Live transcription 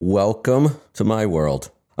Welcome to my world.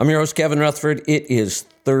 I'm your host, Kevin Rutherford. It is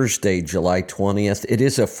Thursday, July 20th. It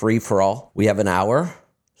is a free-for-all. We have an hour,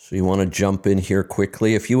 so you want to jump in here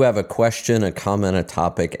quickly. If you have a question, a comment, a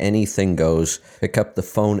topic, anything goes, pick up the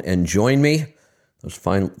phone and join me. Those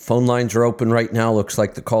phone lines are open right now. Looks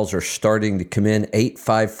like the calls are starting to come in.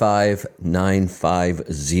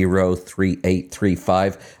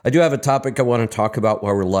 855-950-3835. I do have a topic I want to talk about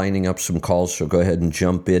while we're lining up some calls, so go ahead and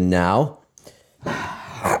jump in now.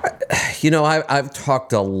 You know, I've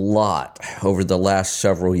talked a lot over the last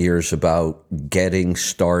several years about getting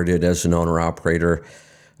started as an owner-operator,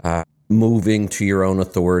 moving to your own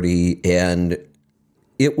authority, and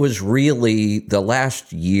it was really the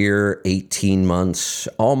last year, 18 months,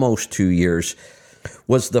 almost 2 years,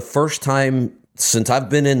 was the first time since I've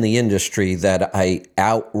been in the industry that I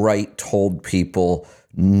outright told people,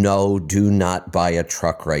 no, do not buy a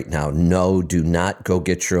truck right now. No, do not go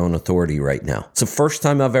get your own authority right now. It's the first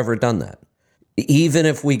time I've ever done that. Even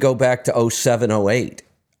if we go back to 07, 08,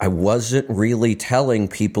 I wasn't really telling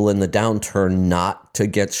people in the downturn not to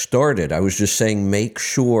get started. I was just saying, make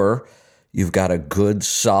sure you've got a good,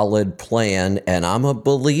 solid plan. And I'm a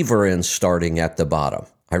believer in starting at the bottom.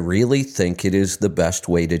 I really think it is the best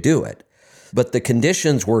way to do it. But the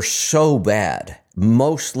conditions were so bad,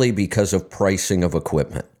 mostly because of pricing of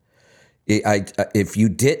equipment. If you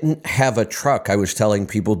didn't have a truck, I was telling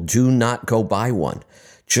people, do not go buy one.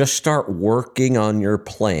 Just start working on your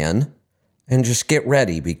plan and just get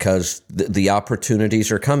ready because the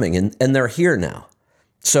opportunities are coming and they're here now.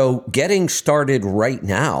 So getting started right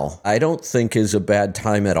now, I don't think is a bad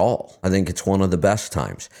time at all. I think it's one of the best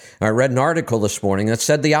times. I read an article this morning that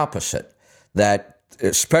said the opposite, that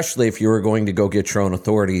especially if you were going to go get your own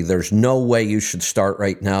authority, there's no way you should start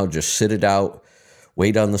right now. Just sit it out,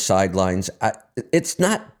 wait on the sidelines. It's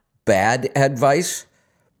not bad advice,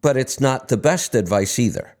 but it's not the best advice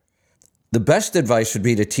either. The best advice would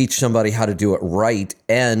be to teach somebody how to do it right,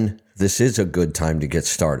 and this is a good time to get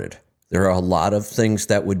started. There are a lot of things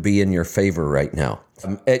that would be in your favor right now.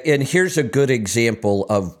 And here's a good example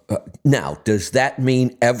of, now, does that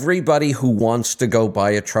mean everybody who wants to go buy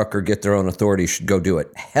a truck or get their own authority should go do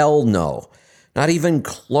it? Hell no. Not even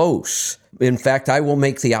close. In fact, I will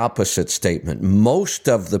make the opposite statement. Most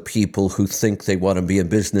of the people who think they want to be in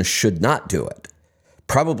business should not do it.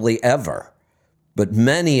 Probably ever. But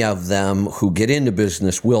many of them who get into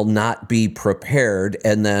business will not be prepared,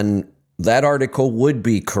 and then that article would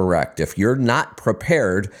be correct. If you're not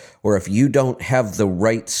prepared or if you don't have the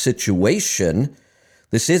right situation,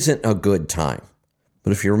 this isn't a good time.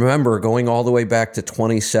 But if you remember, going all the way back to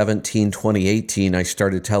 2017, 2018, I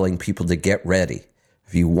started telling people to get ready.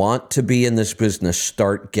 If you want to be in this business,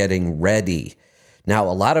 start getting ready. Now,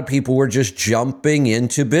 a lot of people were just jumping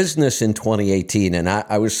into business in 2018, and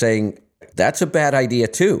I was saying that's a bad idea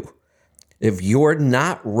too. If you're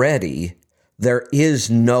not ready, there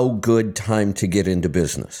is no good time to get into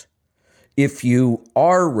business. If you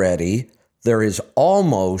are ready, there is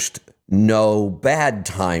almost no bad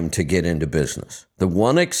time to get into business. The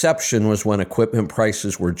one exception was when equipment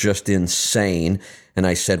prices were just insane, and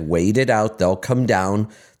I said, wait it out, they'll come down.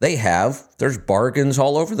 They have. There's bargains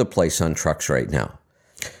all over the place on trucks right now.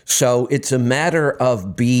 So it's a matter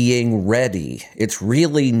of being ready. It's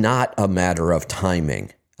really not a matter of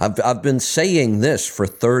timing. I've been saying this for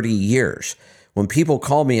 30 years. When people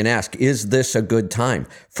call me and ask, is this a good time?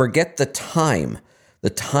 Forget the time. The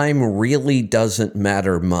time really doesn't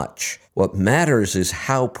matter much. What matters is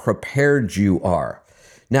how prepared you are.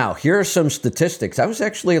 Now, here are some statistics. I was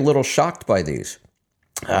actually a little shocked by these.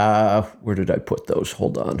 Where did I put those?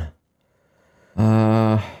 Hold on.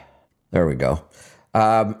 There we go.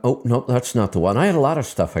 Oh, no, that's not the one. I had a lot of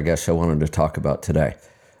stuff, I guess, I wanted to talk about today.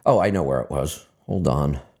 Oh, I know where it was. Hold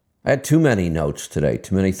on. I had too many notes today,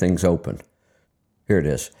 too many things open. Here it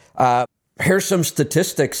is. Here's some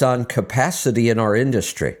statistics on capacity in our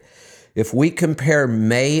industry. If we compare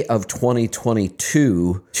May of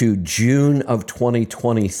 2022 to June of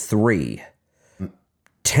 2023,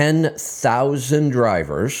 10,000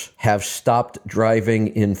 drivers have stopped driving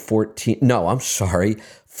in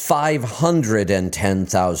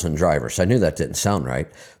 510,000 drivers. I knew that didn't sound right.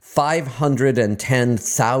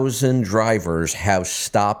 510,000 drivers have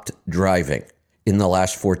stopped driving in the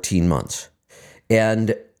last 14 months.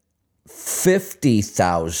 And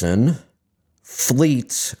 50,000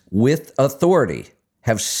 fleets with authority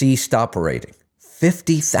have ceased operating.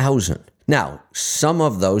 50,000. Now, some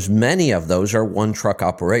of those, many of those are one truck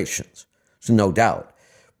operations. There's no doubt.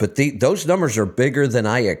 But those numbers are bigger than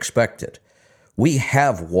I expected. We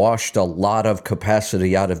have washed a lot of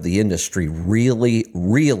capacity out of the industry really,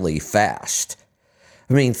 really fast.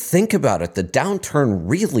 I mean, think about it. The downturn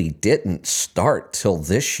really didn't start till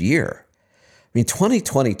this year. I mean,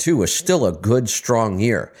 2022 was still a good, strong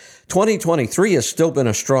year. 2023 has still been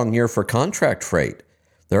a strong year for contract freight.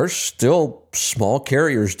 There's still small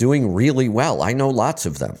carriers doing really well. I know lots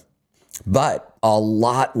of them, but a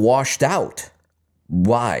lot washed out.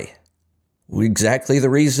 Why? Exactly the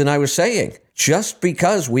reason I was saying. Just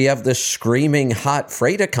because we have this screaming hot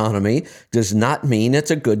freight economy does not mean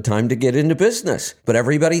it's a good time to get into business. But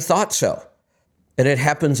everybody thought so. And it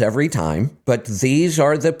happens every time. But these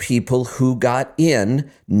are the people who got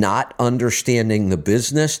in, not understanding the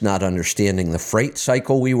business, not understanding the freight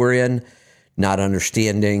cycle we were in, not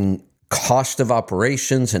understanding cost of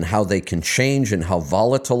operations and how they can change and how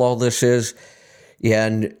volatile all this is.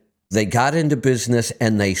 And they got into business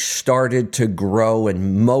and they started to grow,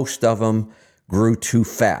 and most of them grew too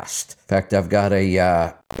fast. In fact, I've got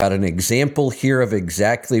an example here of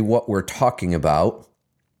exactly what we're talking about.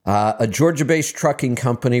 A Georgia-based trucking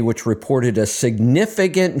company which reported a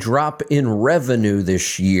significant drop in revenue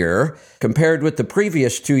this year compared with the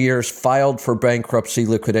previous 2 years filed for bankruptcy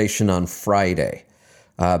liquidation on Friday.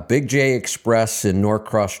 Big J Express in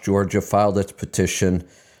Norcross, Georgia filed its petition.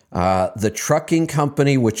 The trucking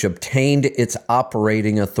company, which obtained its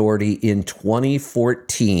operating authority in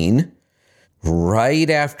 2014,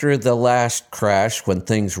 right after the last crash when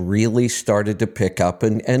things really started to pick up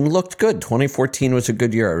and looked good. 2014 was a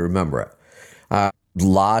good year, I remember it.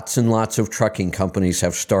 Lots and lots of trucking companies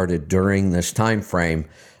have started during this time frame.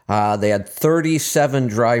 They had 37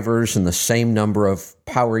 drivers and the same number of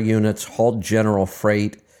power units, hauled general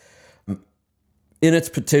freight. In its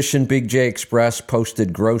petition, Big J Express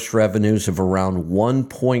posted gross revenues of around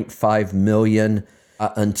 $1.5 million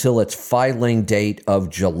until its filing date of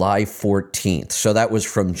July 14th. So that was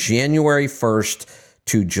from January 1st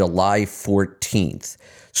to July 14th.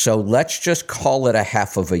 So let's just call it a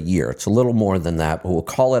half of a year. It's a little more than that, but we'll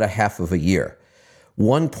call it a half of a year.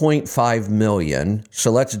 1.5 million. So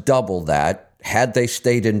let's double that. Had they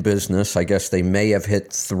stayed in business, I guess they may have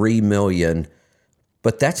hit 3 million,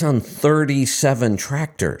 but that's on 37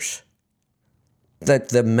 tractors. That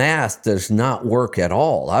the math does not work at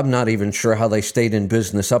all. I'm not even sure how they stayed in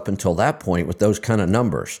business up until that point with those kind of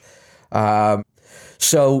numbers.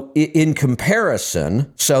 So in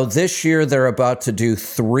comparison, so this year they're about to do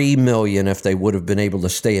 3 million if they would have been able to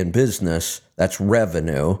stay in business. That's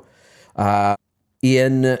revenue.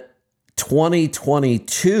 In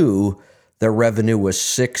 2022, their revenue was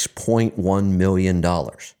 $6.1 million.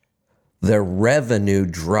 Their revenue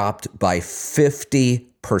dropped by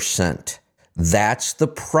 50%. That's the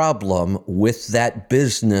problem with that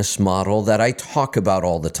business model that I talk about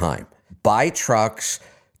all the time. Buy trucks,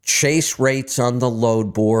 chase rates on the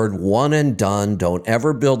load board, one and done. Don't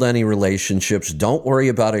ever build any relationships. Don't worry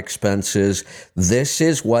about expenses. This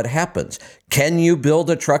is what happens. Can you build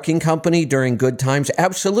a trucking company during good times?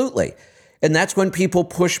 Absolutely. And that's when people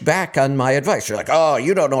push back on my advice. You're like, oh,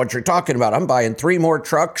 you don't know what you're talking about. I'm buying 3 more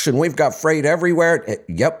trucks and we've got freight everywhere.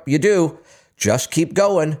 Yep, you do. Just keep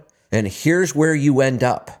going. And here's where you end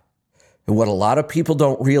up. And what a lot of people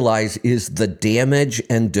don't realize is the damage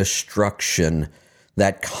and destruction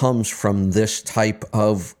that comes from this type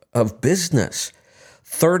of business.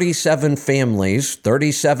 37 families,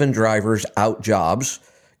 37 drivers out jobs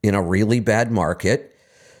in a really bad market.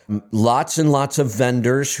 Lots and lots of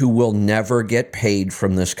vendors who will never get paid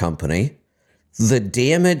from this company. The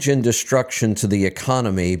damage and destruction to the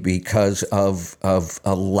economy because of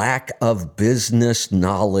a lack of business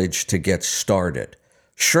knowledge to get started.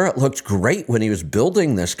 Sure, it looked great when he was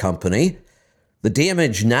building this company. The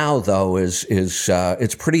damage now, though, is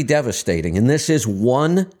it's pretty devastating. And this is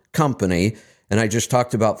one company, and I just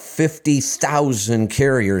talked about 50,000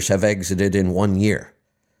 carriers have exited in 1 year.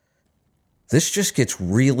 This just gets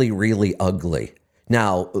really, really ugly.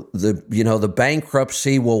 Now, the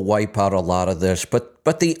bankruptcy will wipe out a lot of this,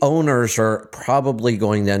 but the owners are probably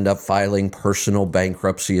going to end up filing personal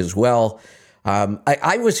bankruptcy as well.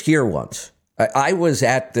 I was here once. I was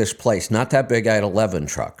at this place, not that big. I had 11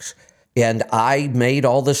 trucks. And I made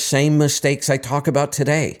all the same mistakes I talk about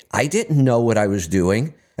today. I didn't know what I was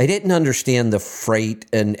doing. I didn't understand the freight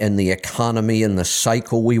and the economy and the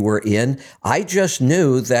cycle we were in. I just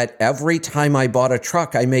knew that every time I bought a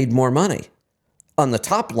truck, I made more money. On the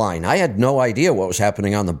top line, I had no idea what was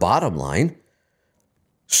happening on the bottom line.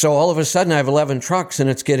 So all of a sudden, I have 11 trucks and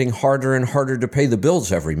it's getting harder and harder to pay the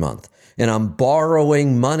bills every month. And I'm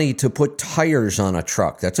borrowing money to put tires on a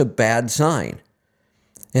truck. That's a bad sign.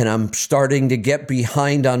 And I'm starting to get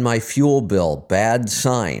behind on my fuel bill. Bad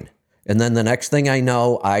sign. And then the next thing I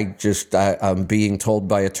know, I'm being told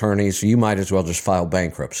by attorneys, you might as well just file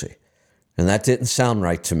bankruptcy. And that didn't sound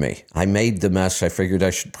right to me. I made the mess. I figured I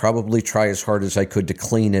should probably try as hard as I could to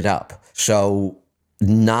clean it up. So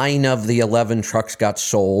 9 of the 11 trucks got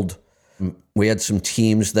sold. We had some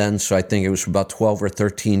teams then, so I think it was about 12 or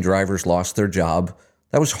 13 drivers lost their job.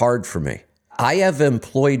 That was hard for me. I have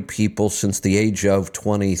employed people since the age of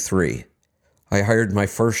 23. I hired my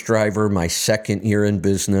first driver my second year in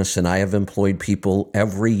business, and I have employed people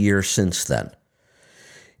every year since then.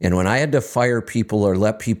 And when I had to fire people or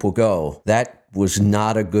let people go, that was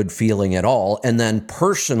not a good feeling at all. And then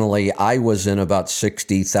personally, I was in about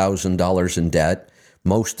 $60,000 in debt,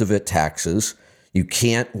 most of it taxes. You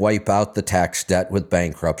can't wipe out the tax debt with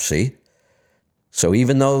bankruptcy. So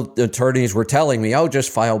even though the attorneys were telling me, oh, just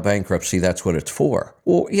file bankruptcy, that's what it's for.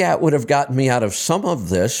 Well, yeah, it would have gotten me out of some of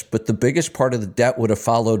this, but the biggest part of the debt would have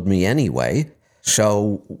followed me anyway.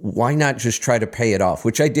 So why not just try to pay it off,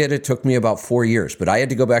 which I did. It took me about 4 years, but I had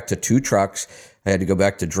to go back to 2 trucks. I had to go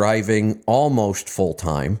back to driving almost full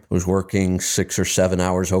time. I was working 6 or 7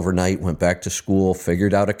 hours overnight, went back to school,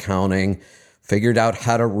 figured out accounting, figured out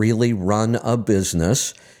how to really run a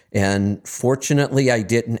business. And fortunately, I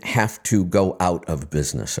didn't have to go out of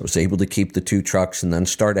business. I was able to keep the 2 trucks and then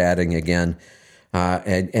start adding again.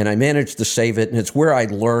 And I managed to save it. And it's where I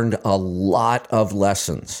learned a lot of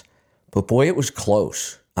lessons. But boy, it was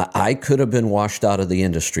close. I could have been washed out of the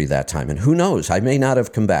industry that time. And who knows? I may not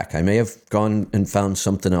have come back. I may have gone and found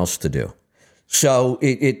something else to do. So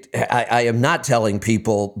I am not telling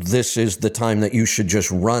people this is the time that you should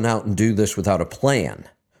just run out and do this without a plan.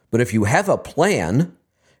 But if you have a plan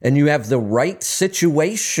and you have the right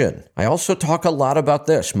situation, I also talk a lot about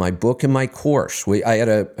this, my book and my course.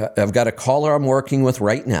 I've got a caller I'm working with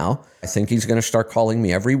right now. I think he's going to start calling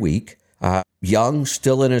me every week. Young,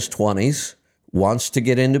 still in his 20s, wants to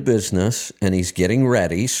get into business, and he's getting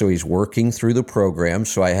ready, so he's working through the program.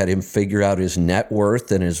 So I had him figure out his net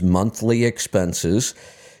worth and his monthly expenses,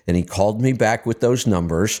 and he called me back with those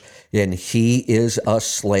numbers, and he is a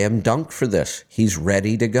slam dunk for this. He's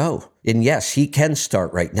ready to go. And yes, he can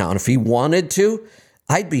start right now. And if he wanted to,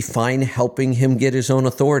 I'd be fine helping him get his own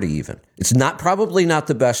authority even. It's probably not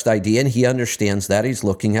the best idea, and he understands that. He's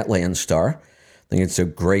looking at Landstar. I think it's a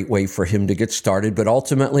great way for him to get started, but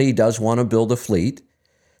ultimately he does want to build a fleet,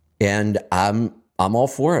 and I'm all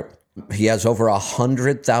for it. He has over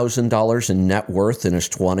 $100,000 in net worth in his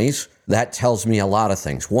 20s. That tells me a lot of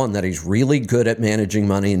things. 1, that he's really good at managing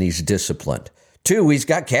money and he's disciplined. 2, he's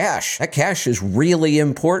got cash. That cash is really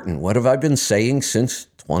important. What have I been saying since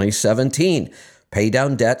 2017? Pay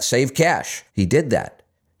down debt, save cash. He did that.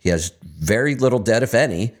 He has very little debt, if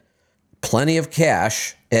any, plenty of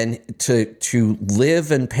cash, and to live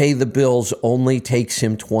and pay the bills only takes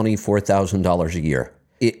him $24,000 a year.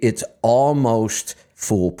 It's almost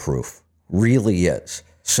foolproof, really is.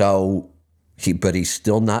 So, but he's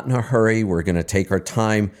still not in a hurry. We're going to take our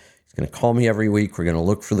time. He's going to call me every week. We're going to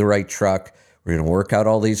look for the right truck. We're going to work out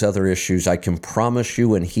all these other issues. I can promise you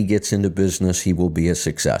when he gets into business, he will be a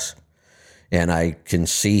success. And I can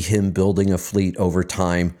see him building a fleet over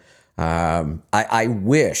time. I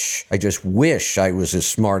just wish I was as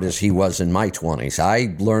smart as he was in my 20s.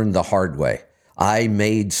 I learned the hard way. I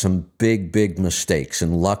made some big, big mistakes,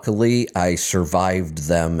 and luckily I survived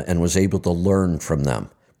them and was able to learn from them.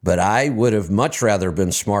 But I would have much rather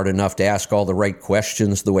been smart enough to ask all the right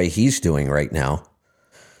questions the way he's doing right now.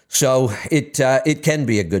 So it can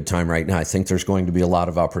be a good time right now. I think there's going to be a lot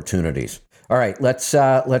of opportunities. All right, let's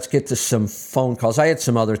get to some phone calls. I had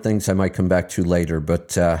some other things I might come back to later,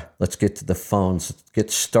 but let's get to the phones. Let's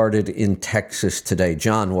get started in Texas today.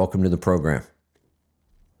 John, welcome to the program.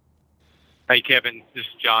 Hey, Kevin. This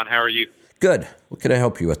is John. How are you? Good. What can I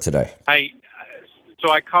help you with today? Hey,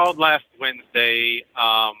 so I called last Wednesday.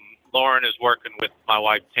 Lauren is working with my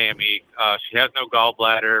wife, Tammy. She has no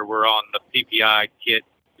gallbladder. We're on the PPI kit.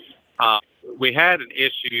 We had an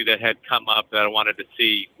issue that had come up that I wanted to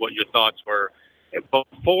see what your thoughts were.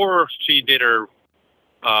 Before she did her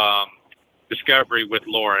discovery with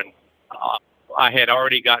Lauren, I had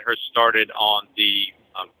already got her started on the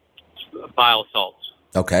bile salts.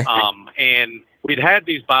 Okay. And we'd had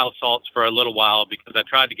these bile salts for a little while because I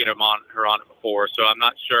tried to get her on it before, so I'm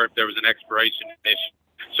not sure if there was an expiration issue.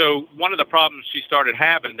 So one of the problems she started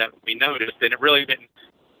having that we noticed, and you really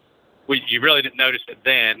didn't notice it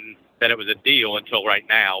then, that it was a deal until right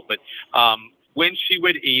now. But when she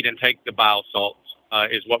would eat and take the bile salts,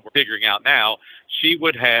 is what we're figuring out now, she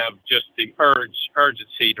would have just the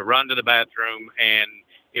urgency to run to the bathroom, and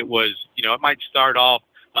it was, it might start off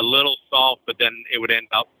a little soft, but then it would end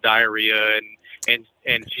up diarrhea, and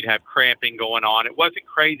she'd have cramping going on. It wasn't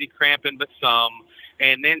crazy cramping, but some.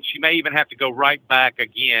 And then she may even have to go right back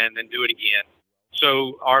again and do it again.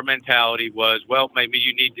 So our mentality was, well, maybe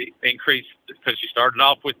you need to increase, because she started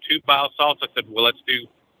off with 2 bile salts. I said, well, let's do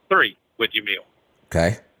 3 with your meal.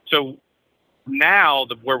 Okay. So now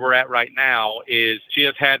where we're at right now is she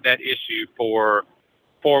has had that issue for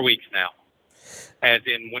 4 weeks now. As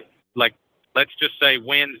in, like, let's just say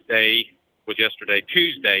Wednesday was yesterday,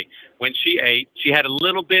 Tuesday, when she ate, she had a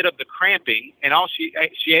little bit of the cramping, and she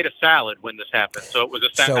ate a salad when this happened. So it was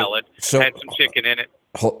a salad, had some chicken in it.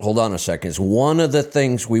 Hold on a second. One of the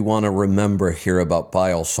things we want to remember here about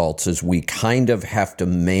bile salts is we kind of have to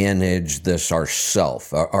manage this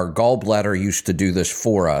ourselves. Our gallbladder used to do this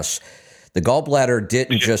for us. The gallbladder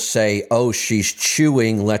didn't just say, oh, she's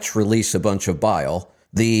chewing, let's release a bunch of bile.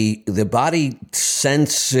 The body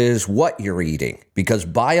senses what you're eating, because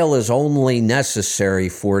bile is only necessary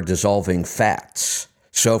for dissolving fats.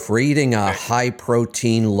 So if we're eating a high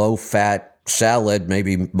protein, low fat salad,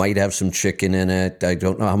 maybe might have some chicken in it, I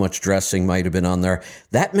don't know how much dressing might have been on there,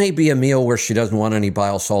 that may be a meal where she doesn't want any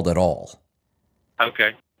bile salt at all.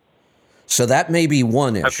 Okay. So that may be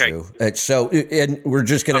one issue. Okay. And we're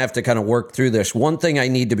just going to have to kind of work through this. One thing I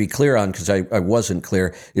need to be clear on, because I wasn't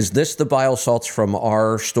clear, is this the bile salts from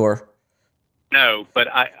our store? No, but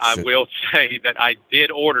I will say that I did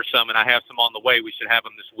order some, and I have some on the way. We should have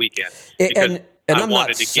them this weekend. And I'm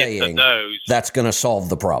not saying that's going to solve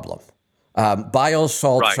the problem. Bile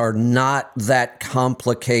salts are not that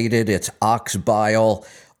complicated. It's ox bile.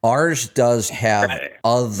 Ours does have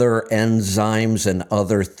other enzymes and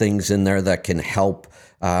other things in there that can help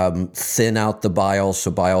thin out the bile so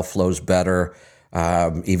bile flows better.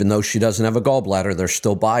 Even though she doesn't have a gallbladder, there's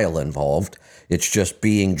still bile involved. It's just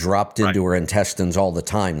being dropped into her intestines all the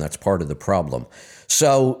time. That's part of the problem.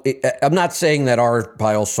 So I'm not saying that our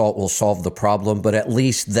bile salt will solve the problem, but at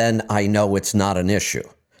least then I know it's not an issue.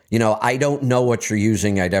 You know, I don't know what you're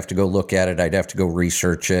using. I'd have to go look at it. I'd have to go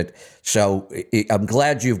research it. So I'm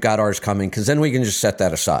glad you've got ours coming, because then we can just set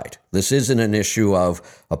that aside. This isn't an issue of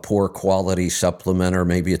a poor quality supplement, or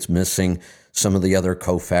maybe it's missing some of the other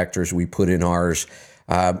cofactors we put in ours.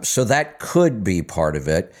 So that could be part of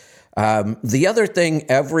it. The other thing,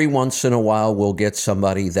 every once in a while, we'll get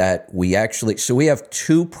somebody that we actually, so we have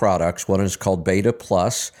 2 products. One is called Beta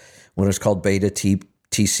Plus. One is called Beta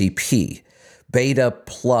TCP. Beta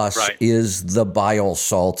Plus is the bile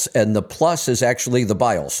salts, and the plus is actually the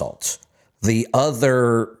bile salts. The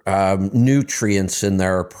other nutrients in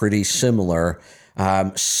there are pretty similar.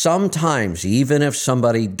 Sometimes, even if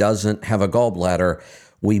somebody doesn't have a gallbladder,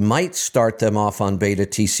 we might start them off on Beta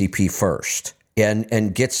TCP first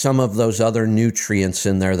and get some of those other nutrients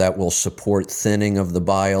in there that will support thinning of the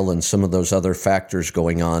bile and some of those other factors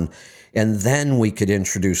going on. And then we could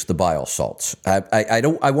introduce the bile salts. I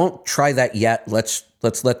won't try that yet. Let's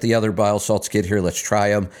let the other bile salts get here. Let's try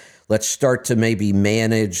them. Let's start to maybe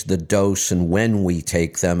manage the dose and when we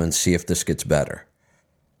take them, and see if this gets better.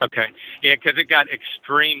 Okay. Yeah, because it got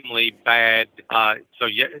extremely bad. So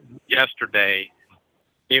yesterday,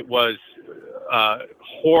 it was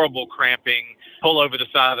horrible cramping. Pull over the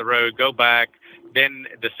side of the road, go back. Then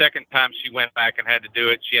the second time she went back and had to do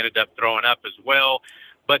it, she ended up throwing up as well.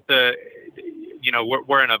 But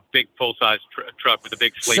we're in a big full-size truck with a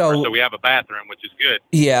big sleeper, so we have a bathroom, which is good.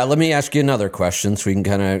 Yeah, let me ask you another question, so we can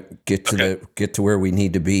kind of get to where we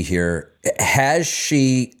need to be here. Has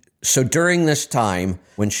she? So during this time,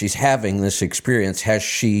 when she's having this experience, has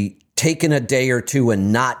she taken a day or two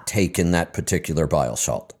and not taken that particular bile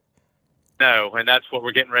salt? No, and that's what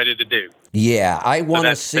we're getting ready to do. Yeah, I want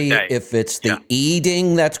to see if it's the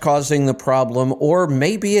eating that's causing the problem, or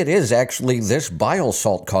maybe it is actually this bile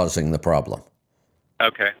salt causing the problem.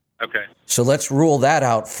 Okay. So let's rule that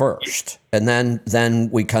out first, and then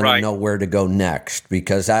we kind of know where to go next,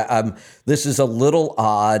 because this is a little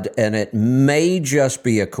odd, and it may just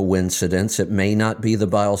be a coincidence. It may not be the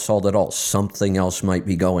bile salt at all. Something else might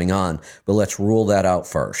be going on, but let's rule that out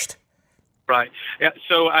first. Right. Yeah.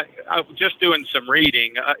 So I was just doing some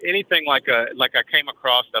reading. Anything like I came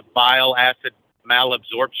across a bile acid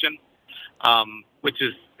malabsorption, which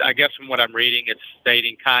is, I guess from what I'm reading, it's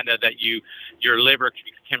stating kind of that your liver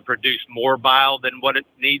can produce more bile than what it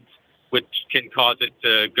needs, which can cause it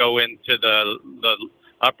to go into the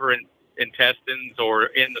upper intestines or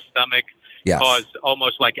in the stomach, cause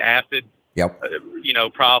almost like acid,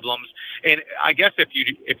 problems. And I guess if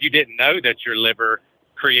you didn't know that your liver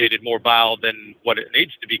created more bile than what it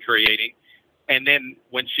needs to be creating, and then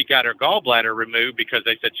when she got her gallbladder removed, because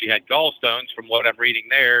they said she had gallstones, from what I'm reading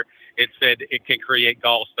there, it said it can create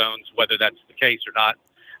gallstones, whether that's the case or not.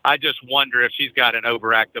 I just wonder if she's got an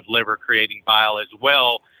overactive liver creating bile as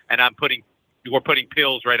well, and we're putting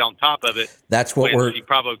pills right on top of it. That's what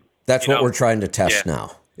we're trying to test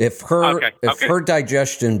now. If her Okay. if Okay. her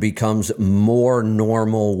digestion becomes more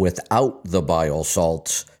normal without the bile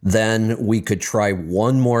salts, then we could try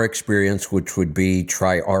one more experience, which would be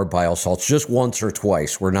try our bile salts just once or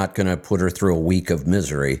twice. We're not going to put her through a week of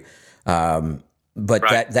misery, but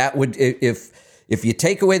Right. that would, if you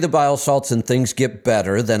take away the bile salts and things get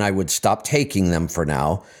better, then I would stop taking them for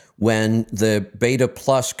now. When the Beta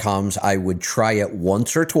Plus comes, I would try it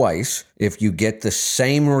once or twice. If you get the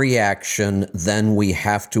same reaction, then we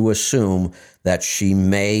have to assume that she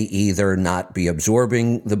may either not be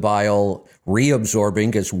absorbing the bile,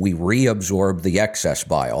 reabsorbing as we reabsorb the excess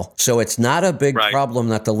bile. So it's not a big Right. problem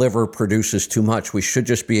that the liver produces too much. We should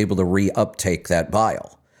just be able to reuptake that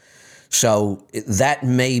bile. So that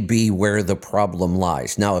may be where the problem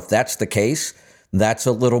lies. Now, if that's the case, that's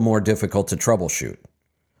a little more difficult to troubleshoot.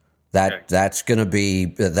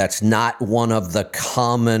 That's not one of the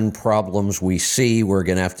common problems we see. We're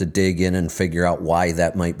going to have to dig in and figure out why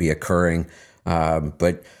that might be occurring.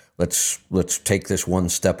 But let's take this one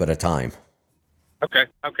step at a time. Okay.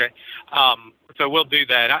 Okay. So we'll do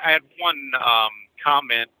that. I had one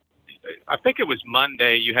comment. I think it was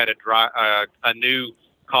Monday. You had a new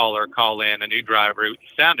caller call in, a new driver. It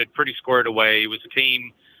sounded pretty squared away. He was a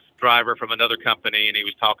team driver from another company, and he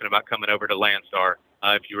was talking about coming over to Landstar.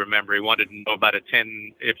 If you remember, he wanted to know about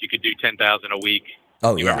if you could do 10,000 a week.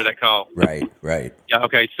 Oh, You yeah. remember that call? Right. Yeah.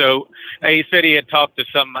 Okay. So he said he had talked to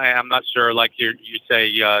some. I'm not sure. Like you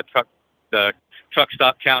say, the truck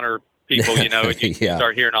stop counter people. You know, and you Yeah.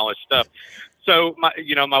 start hearing all this stuff. So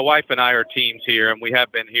my wife and I are teams here, and we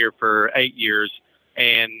have been here for 8 years,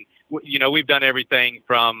 and we've done everything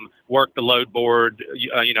from work the load board,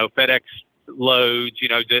 FedEx loads,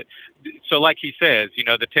 so like he says,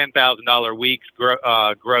 the $10,000 weeks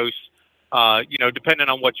gross, depending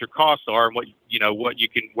on what your costs are and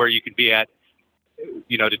where you can be at,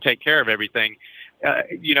 to take care of everything,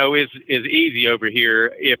 is easy over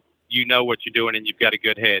here if you know what you're doing and you've got a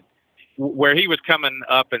good head. Where he was coming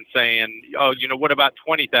up and saying, oh, what about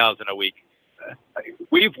 20,000 a week?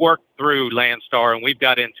 We've worked through Landstar and we've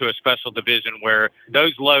got into a special division where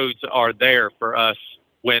those loads are there for us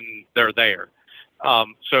when they're there.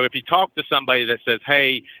 So if you talk to somebody that says,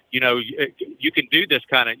 hey, you can do this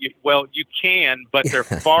kind of, you can, but they're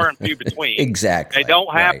far and few between. Exactly. They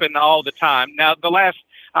don't happen all the time. Now,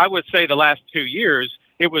 I would say the last 2 years,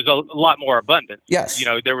 it was a lot more abundant. Yes.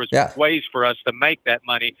 There was ways for us to make that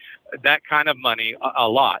money, that kind of money, a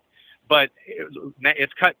lot. But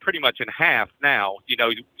it's cut pretty much in half now,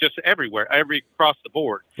 just everywhere, across the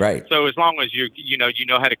board. Right. So as long as you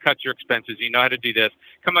know how to cut your expenses, you know how to do this,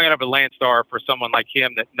 coming out of a Landstar for someone like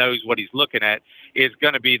him that knows what he's looking at is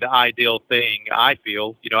going to be the ideal thing, I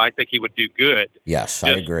feel. I think he would do good. Yes, I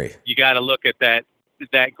agree. You got to look at that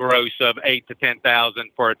gross of 8,000 to 10,000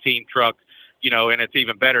 for a team truck, and it's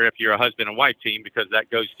even better if you're a husband and wife team because that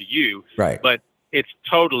goes to you. Right. But it's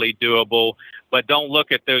totally doable. But don't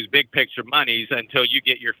look at those big picture monies until you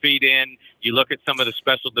get your feet in. You look at some of the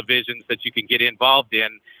special divisions that you can get involved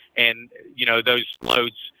in, and those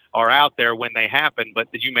loads are out there when they happen, but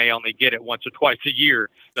you may only get it once or twice a year.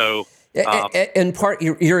 So, and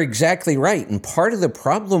you're exactly right. And part of the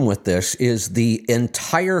problem with this is the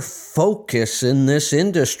entire focus in this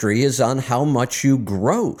industry is on how much you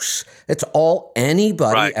gross. It's all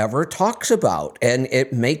anybody ever talks about, and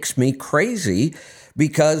it makes me crazy.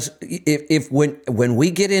 Because when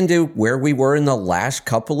we get into where we were in the last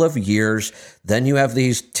couple of years, then you have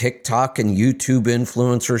these TikTok and YouTube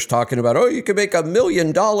influencers talking about, oh, you can make $1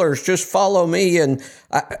 million, just follow me. And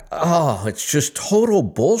it's just total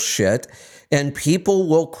bullshit. And people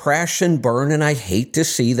will crash and burn. And I hate to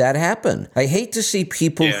see that happen. I hate to see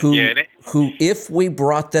people who, if we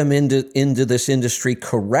brought them into this industry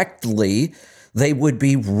correctly, they would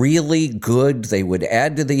be really good. They would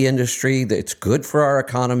add to the industry. It's good for our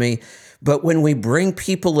economy. But when we bring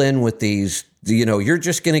people in with these, you're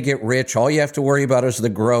just going to get rich. All you have to worry about is the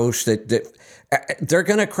gross. That they're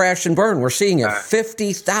going to crash and burn. We're seeing it.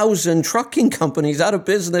 50,000 trucking companies out of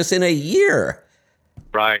business in a year.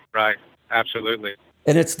 Right. Absolutely.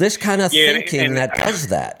 And it's this kind of thinking that does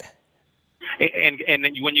that. And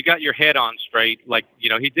when you got your head on straight, like,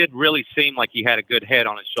 he did really seem like he had a good head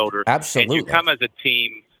on his shoulder. Absolutely. And you come as a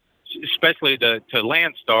team, especially to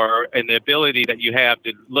Landstar, and the ability that you have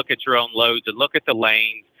to look at your own loads and look at the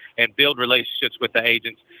lanes and build relationships with the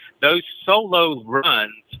agents. Those solo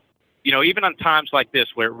runs, even on times like this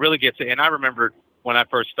where it really gets, and I remember when I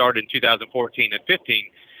first started in 2014 and 15,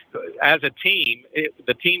 as a team,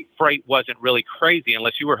 the team freight wasn't really crazy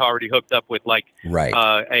unless you were already hooked up with a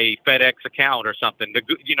FedEx account or something.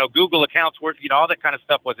 Google accounts were, all that kind of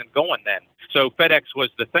stuff wasn't going then. So FedEx was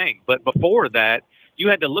the thing. But before that, you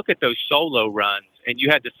had to look at those solo runs and you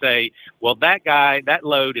had to say, well, that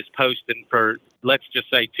load is posting for, let's just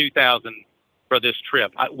say 2,000 for this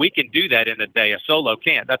trip. We can do that in a day. A solo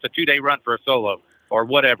can't. That's a 2-day run for a solo or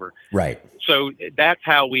whatever. Right. So that's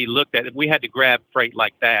how we looked at it. We had to grab freight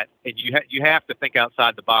like that. And you have to think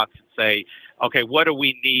outside the box and say, okay, what do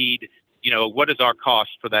we need? What is our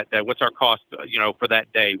cost for that day? What's our cost, for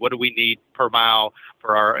that day? What do we need per mile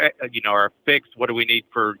for our fixed? What do we need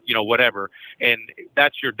for, whatever? And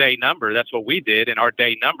that's your day number. That's what we did. And our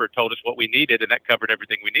day number told us what we needed, and that covered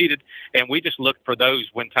everything we needed. And we just looked for those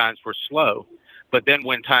when times were slow. But then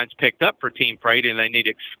when times picked up for team freight and they need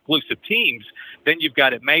exclusive teams, then you've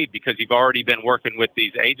got it made because you've already been working with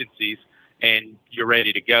these agencies and you're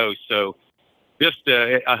ready to go. So just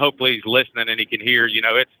hopefully he's listening and he can hear,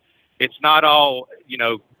 it's not all,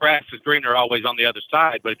 grass is greener always on the other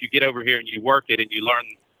side. But if you get over here and you work it and you learn,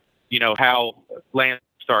 how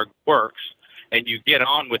Landstar works and you get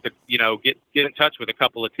on with get in touch with a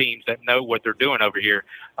couple of teams that know what they're doing over here,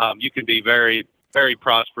 you can be very, very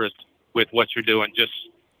prosperous with what you're doing,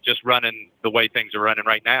 just running the way things are running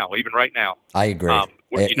right now, even right now. I agree.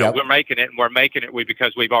 We're making it, and we're making it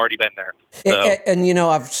because we've already been there. So, and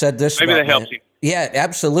I've said this. Maybe that helps you. Yeah,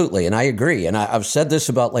 absolutely. And I agree. And I've said this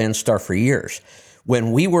about Landstar for years.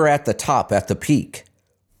 When we were at the top, at the peak,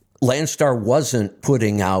 Landstar wasn't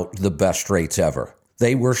putting out the best rates ever.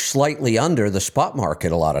 They were slightly under the spot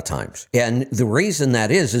market a lot of times. And the reason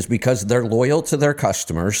that is because they're loyal to their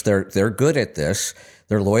customers. They're good at this.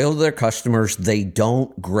 They're loyal to their customers. They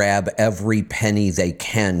don't grab every penny they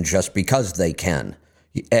can just because they can.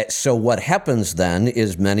 So what happens then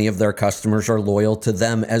is many of their customers are loyal to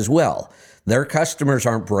them as well. Their customers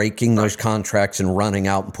aren't breaking those contracts and running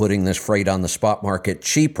out and putting this freight on the spot market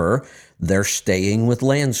cheaper. They're staying with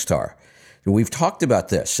Landstar. We've talked about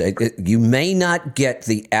this. You may not get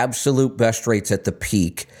the absolute best rates at the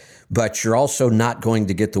peak, but you're also not going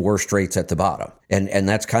to get the worst rates at the bottom. And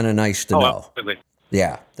that's kind of nice to know. Absolutely.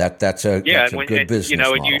 Yeah, that's a good business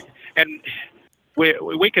model.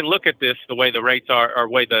 We can look at this the way the rates are, or the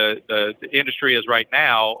way the industry is right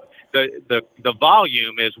now. The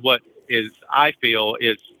volume is what is, I feel,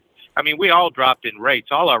 is. I mean, we all dropped in rates.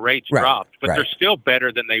 All our rates dropped, but they're still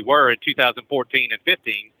better than they were in 2014 and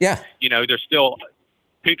 15. Yeah. They're still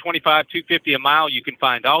 $225, $250 a mile you can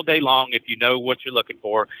find all day long if you know what you're looking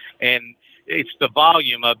for. And it's the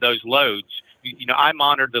volume of those loads. I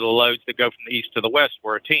monitored the loads that go from the east to the west.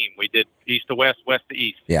 We're a team. We did east to west, west to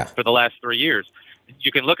east for the last 3 years.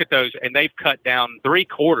 You can look at those, and they've cut down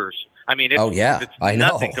 3/4. I mean, it's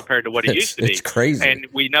nothing compared to what it used to be. It's crazy. And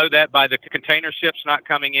we know that by the container ships not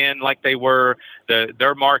coming in like they were.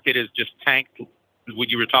 Their market is just tanked. What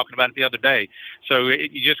you were talking about it the other day. So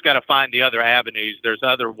you just got to find the other avenues. There's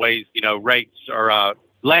other ways, rates or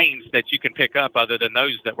lanes that you can pick up other than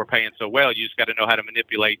those that we're paying so well. You just got to know how to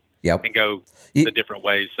manipulate and go the different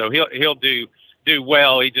ways. So he'll do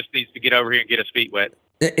well. He just needs to get over here and get his feet wet.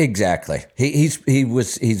 Exactly. He's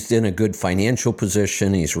in a good financial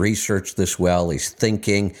position. He's researched this well. He's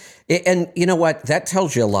thinking. And you know what? That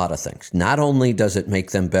tells you a lot of things. Not only does it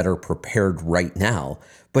make them better prepared right now,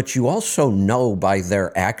 but you also know by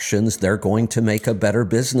their actions they're going to make a better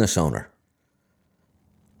business owner.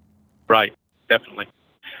 Right. Definitely.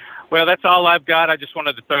 Well, that's all I've got. I just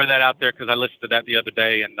wanted to throw that out there because I listened to that the other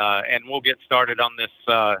day, and we'll get started on this.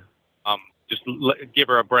 Just give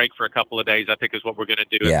her a break for a couple of days, I think is what we're going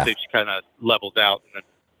to do, and see if she kind of levels out, and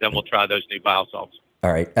then we'll try those new biosalts.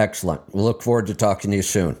 All right, excellent. We'll look forward to talking to you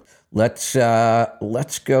soon. Let's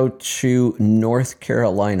go to North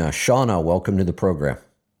Carolina. Shauna, welcome to the program.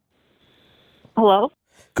 Hello.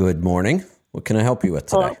 Good morning. What can I help you with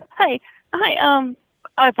today? Hello. Hi.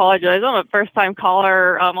 I apologize. I'm a first-time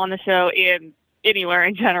caller on the show and anywhere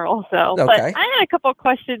in general. So, okay. But I had a couple of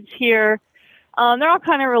questions here. They're all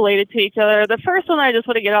kind of related to each other. The first one I just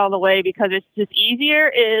want to get out of the way because it's just easier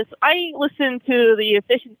is I listen to the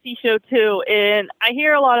efficiency show too, and I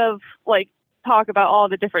hear a lot of talk about all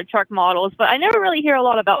the different truck models, but I never really hear a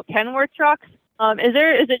lot about Kenworth trucks. Is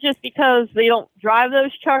it just because they don't drive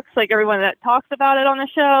those trucks like everyone that talks about it on the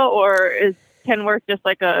show, or is Kenworth just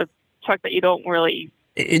like a truck that you don't really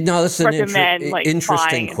No, that's an recommend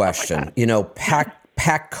interesting question. Like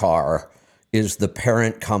PACCAR is the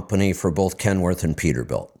parent company for both Kenworth and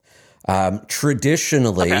Peterbilt.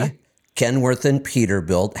 Traditionally, Kenworth and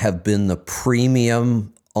Peterbilt have been the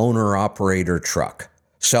premium owner-operator truck.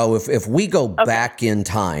 So if we go back in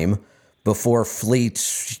time before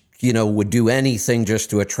fleets, would do anything just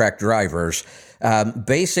to attract drivers,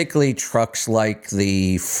 basically trucks like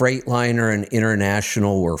the Freightliner and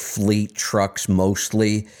International were fleet trucks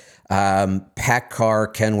mostly.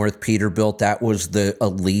 PACCAR, Kenworth, Peterbilt, that was the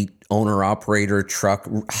elite owner-operator truck,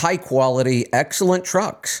 high quality, excellent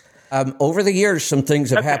trucks. Over the years, some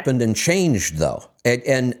things have happened and changed, though.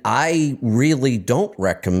 And I really don't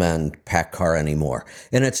recommend PACCAR anymore.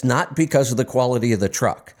 And it's not because of the quality of the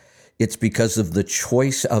truck. It's because of the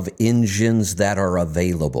choice of engines that are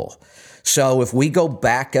available. So if we go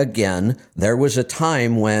back again, there was a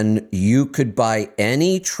time when you could buy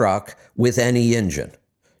any truck with any engine.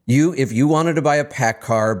 If you wanted to buy a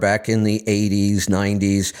PACCAR back in the 80s,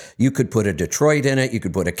 90s, you could put a Detroit in it, you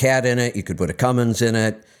could put a Cat in it, you could put a Cummins in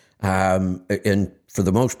it. And for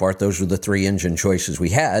the most part, those were the three engine choices we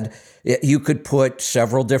had. You could put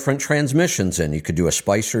several different transmissions in. You could do a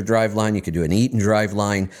Spicer driveline, you could do an Eaton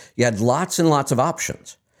driveline. You had lots and lots of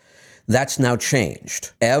options. That's now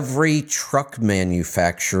changed. Every truck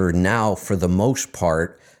manufacturer now, for the most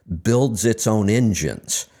part, builds its own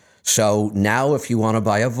engines. So now if you want to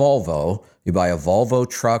buy a Volvo, you buy a Volvo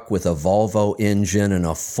truck with a Volvo engine and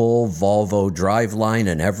a full Volvo driveline,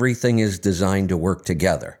 and everything is designed to work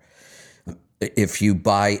together. If you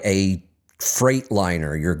buy a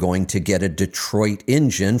Freightliner, you're going to get a Detroit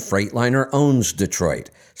engine. Freightliner owns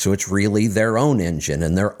Detroit. So it's really their own engine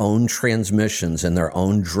and their own transmissions and their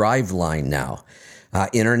own driveline now.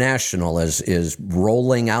 International is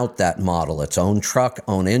rolling out that model, its own truck,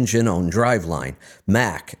 own engine, own driveline.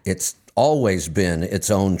 Mack, it's always been its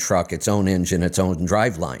own truck, its own engine, its own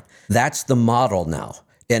driveline. That's the model now.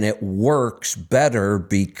 And it works better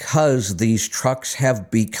because these trucks have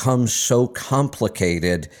become so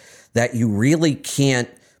complicated that you really can't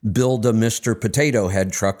build a Mr. Potato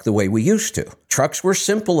Head truck the way we used to. Trucks were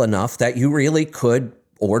simple enough that you really could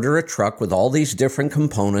order a truck with all these different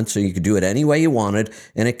components, so you could do it any way you wanted,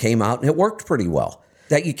 and it came out and it worked pretty well.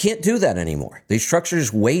 That you can't do that anymore. These trucks are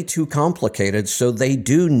just way too complicated, so they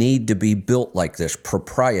do need to be built like this,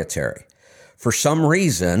 proprietary. For some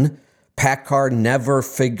reason, PACCAR never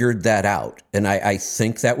figured that out, and I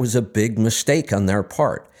think that was a big mistake on their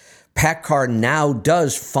part. PACCAR now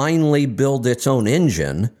does finally build its own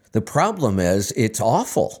engine. The problem is it's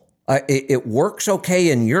awful. It works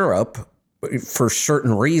okay in Europe for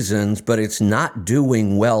certain reasons, but it's not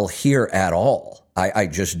doing well here at all. I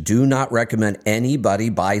just do not recommend anybody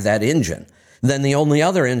buy that engine. Then the only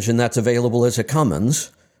other engine that's available is a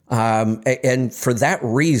Cummins. And for that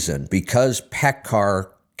reason, because PACCAR,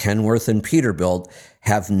 Kenworth, and Peterbilt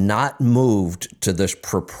have not moved to this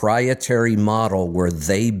proprietary model where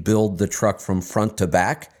they build the truck from front to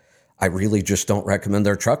back, I really just don't recommend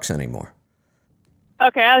their trucks anymore.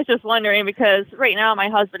 Okay, I was just wondering because right now my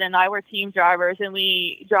husband and I, we're team drivers, and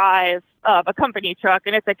we drive a company truck,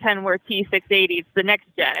 and it's a Kenworth T680. It's the next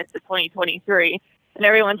gen. It's the 2023. And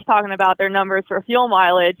everyone's talking about their numbers for fuel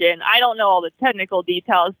mileage, and I don't know all the technical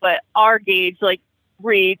details, but our gauge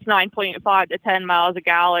reads 9.5 to 10 miles a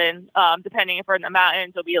gallon. Depending if we're in the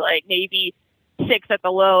mountains, it'll be maybe 6 at the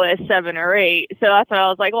lowest, 7 or 8. So that's what I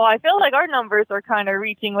was like, well, I feel like our numbers are kind of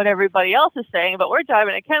reaching what everybody else is saying, but we're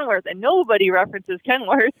driving a Kenworth and nobody references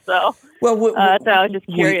Kenworth. So, so I was just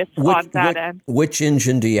curious on that end. Which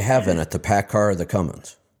engine do you have in it, the PACCAR or the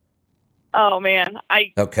Cummins? Oh, man,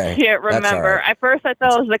 I can't remember. Right. At first I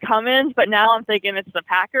thought it was the Cummins, but now I'm thinking it's the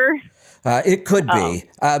Packer. It could be.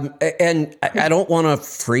 And I don't want to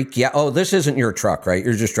freak you out. Oh, this isn't your truck, right?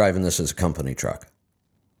 You're just driving this as a company truck.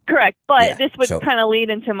 Correct. But this would kind of lead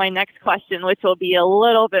into my next question, which will be a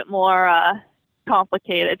little bit more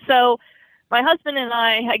complicated. So my husband and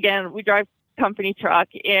I, again, we drive company truck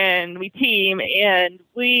and we team, and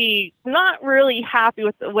we not really happy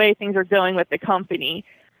with the way things are going with the company.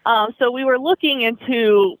 So we were looking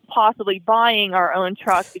into possibly buying our own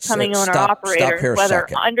truck, becoming owner-operator. Stop here a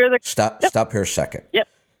second. Stop here a second. Yep.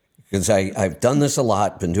 Because I've done this a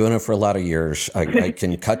lot, been doing it for a lot of years. I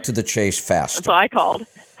can cut to the chase fast. That's what I called.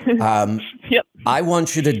 Yep. I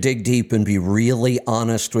want you to dig deep and be really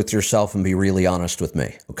honest with yourself and be really honest with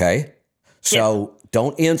me, okay? So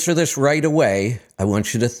don't answer this right away. I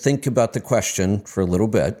want you to think about the question for a little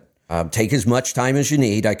bit. Take as much time as you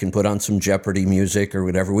need. I can put on some Jeopardy music or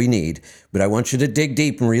whatever we need, but I want you to dig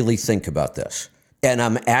deep and really think about this. And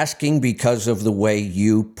I'm asking because of the way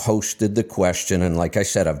you posted the question. And like I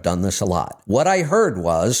said, I've done this a lot. What I heard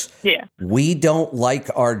was, we don't like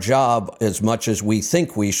our job as much as we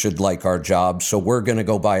think we should like our job, so we're going to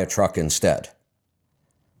go buy a truck instead.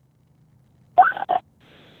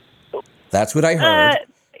 That's what I heard.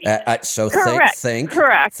 Correct.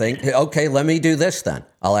 Think. Okay, let me do this then.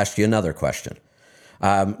 I'll ask you another question.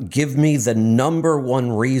 Give me the number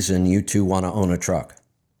one reason you two want to own a truck.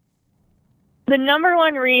 The number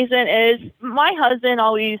one reason is my husband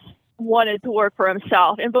always wanted to work for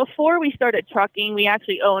himself. And before we started trucking, we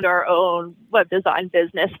actually owned our own web design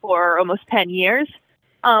business for almost 10 years.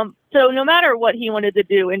 So no matter what he wanted to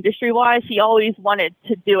do industry-wise, he always wanted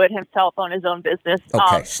to do it himself on his own business.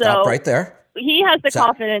 Okay, stop right there. He has the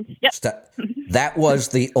confidence. Yep. That was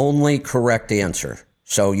the only correct answer.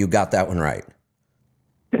 So you got that one right.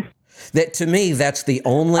 That, to me, that's the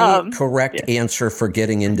only correct answer for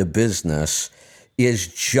getting into business,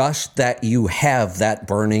 is just that you have that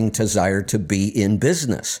burning desire to be in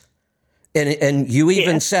business. And you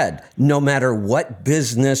even said, no matter what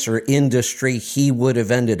business or industry he would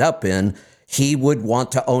have ended up in, he would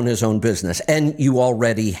want to own his own business. And you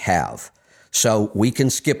already have. So we can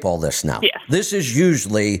skip all this now. Yeah. This is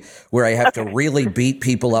usually where I have to really beat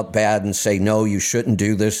people up bad and say, no, you shouldn't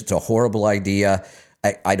do this. It's a horrible idea.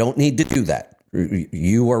 I don't need to do that.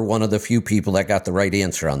 You are one of the few people that got the right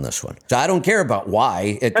answer on this one. So I don't care about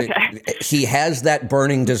why. He has that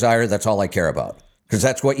burning desire. That's all I care about, because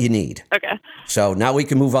that's what you need. Okay. So now we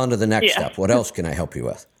can move on to the next step. What else can I help you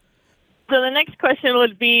with? So the next question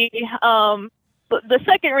would be, the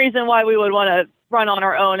second reason why we would want to run on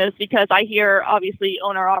our own is because I hear, obviously,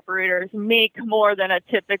 owner-operators make more than a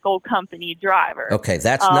typical company driver. Okay,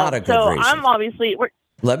 that's not a good reason. So I'm obviously...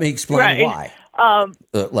 Let me explain why.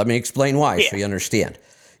 Let me explain why so you understand.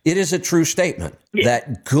 It is a true statement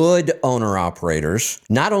that good owner-operators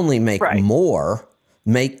not only make more,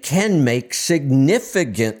 can make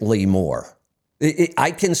significantly more.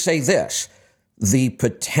 I can say this. The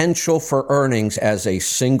potential for earnings as a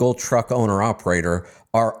single truck owner-operator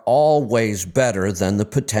are always better than the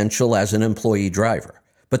potential as an employee driver.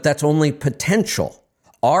 But that's only potential.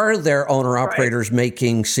 Are there owner-operators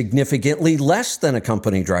making significantly less than a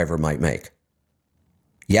company driver might make?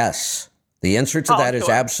 Yes. The answer to that is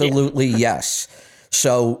absolutely yes.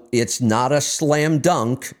 So it's not a slam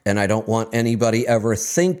dunk, and I don't want anybody ever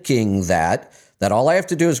thinking that all I have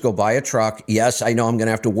to do is go buy a truck. Yes, I know I'm going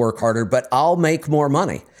to have to work harder, but I'll make more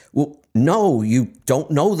money. Well, no, you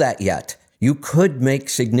don't know that yet. You could make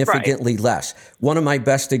significantly less. One of my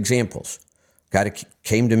best examples, guy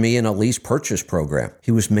came to me in a lease purchase program.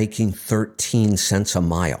 He was making 13 cents a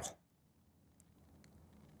mile.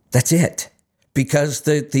 That's it. Because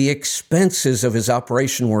the expenses of his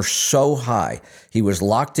operation were so high. He was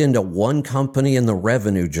locked into one company and the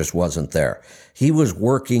revenue just wasn't there. He was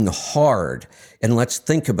working hard. And let's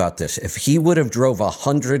think about this. If he would have drove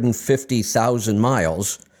 150,000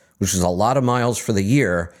 miles, which is a lot of miles for the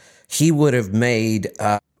year, he would have made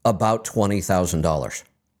about $20,000.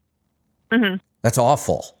 Mm-hmm. That's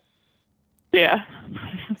awful. Yeah.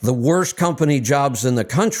 The worst company jobs in the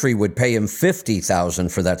country would pay him $50,000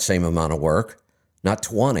 for that same amount of work, not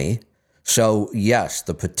 20. So yes,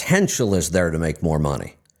 the potential is there to make more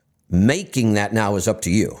money. Making that now is up to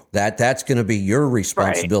you. That's going to be your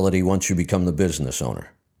responsibility once you become the business owner.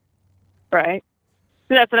 Right.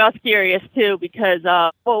 So that's what I was curious too, because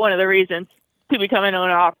one of the reasons to become an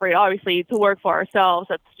owner operator, obviously to work for ourselves,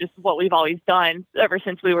 that's just what we've always done ever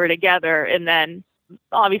since we were together. And then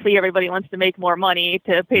obviously everybody wants to make more money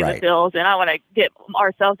to pay the bills, and I want to get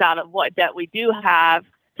ourselves out of what debt we do have.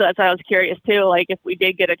 So that's why I was curious too. Like if we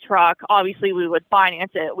did get a truck, obviously we would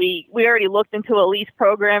finance it. We already looked into a lease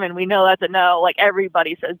program, and we know that's a no. Like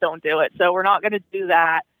everybody says, don't do it. So we're not going to do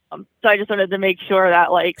that. So I just wanted to make sure that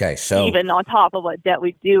even on top of what debt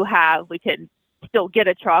we do have, we can still get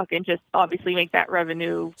a truck and just obviously make that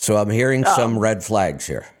revenue. So I'm hearing some red flags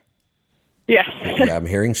here. Yes. I'm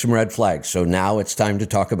hearing some red flags. So now it's time to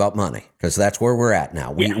talk about money, because that's where we're at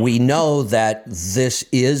now. We know that this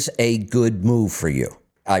is a good move for you.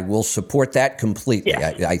 I will support that completely.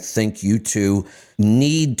 Yeah. I think you two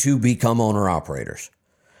need to become owner-operators.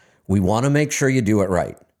 We want to make sure you do it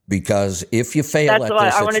right, because if you fail at this,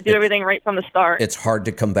 I want to do everything right from the start. It's hard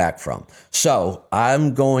to come back from. So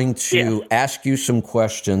I'm going to ask you some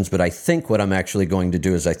questions, but I think what I'm actually going to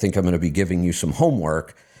do is I think I'm going to be giving you some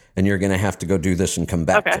homework, and you're going to have to go do this and come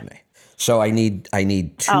back to me. So I need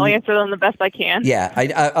two. I'll answer them the best I can. Yeah,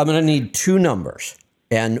 I'm going to need two numbers.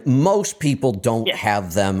 And most people don't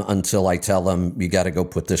have them until I tell them, you got to go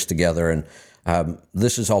put this together. And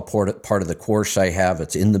this is all part of the course I have.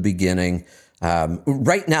 It's in the beginning.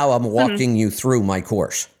 Right now, I'm walking you through my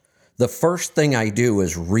course. The first thing I do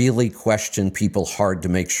is really question people hard to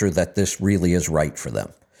make sure that this really is right for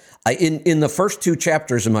them. In the first two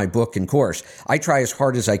chapters of my book and course, I try as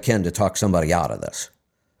hard as I can to talk somebody out of this.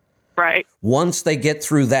 Right. Once they get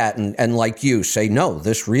through that and like you say, no,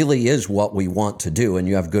 this really is what we want to do, and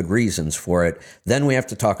you have good reasons for it, then we have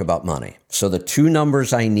to talk about money. So the two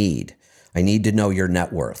numbers I need to know your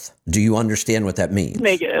net worth. Do you understand what that means?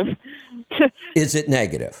 Negative. Is it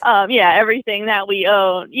negative? Yeah, everything that we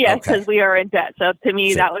own. Yes, Okay. because we are in debt. So to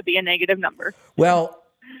me, So- that would be a negative number. Well,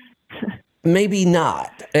 maybe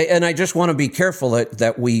not. And I just want to be careful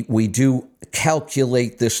that we do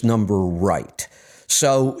calculate this number right.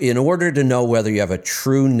 So in order to know whether you have a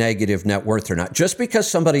true negative net worth or not, just because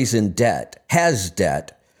somebody's in debt, has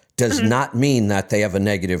debt, does not mean that they have a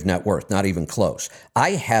negative net worth, not even close.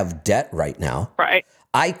 I have debt right now. Right.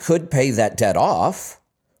 I could pay that debt off,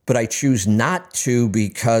 but I choose not to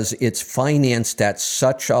because it's financed at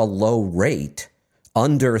such a low rate,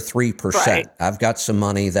 under 3%. Right. I've got some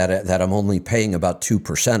money that I'm only paying about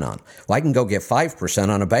 2% on. Well, I can go get 5%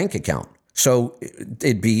 on a bank account. So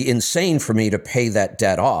it'd be insane for me to pay that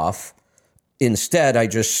debt off. Instead, I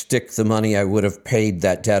just stick the money I would have paid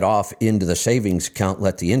that debt off into the savings account,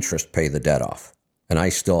 let the interest pay the debt off. And I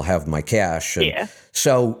still have my cash. And Yeah.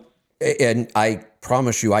 So, and I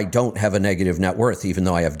promise you, I don't have a negative net worth, even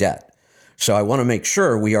though I have debt. So I want to make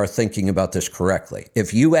sure we are thinking about this correctly.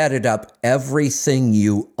 If you added up everything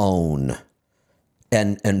you own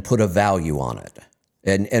and put a value on it,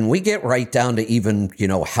 and we get right down to even,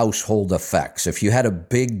 household effects. If you had a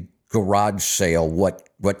big garage sale,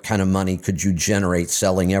 what kind of money could you generate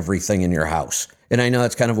selling everything in your house? And I know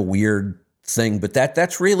it's kind of a weird thing, but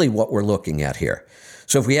that's really what we're looking at here.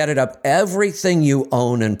 So if we added up everything you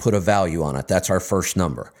own and put a value on it, that's our first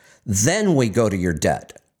number. Then we go to your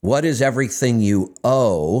debt. What is everything you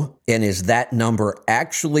owe? And is that number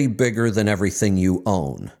actually bigger than everything you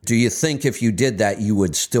own? Do you think if you did that, you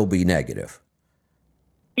would still be negative?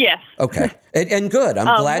 Yes. Okay. And good.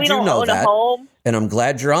 I'm glad we you don't know own that. a home. And I'm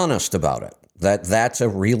glad you're honest about it. That's a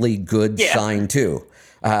really good sign too.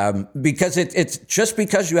 Because it's just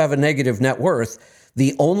because you have a negative net worth,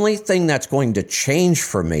 the only thing that's going to change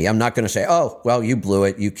for me, I'm not going to say, oh, well, you blew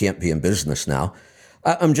it. You can't be in business now.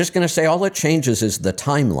 I'm just going to say all it changes is the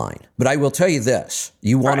timeline. But I will tell you this,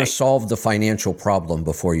 you want to solve the financial problem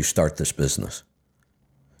before you start this business.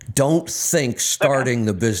 Don't think starting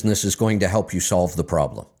the business is going to help you solve the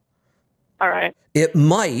problem. All right. It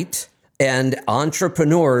might, and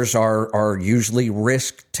entrepreneurs are usually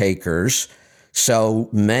risk takers. So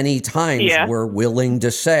many times we're willing to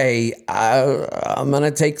say, I'm going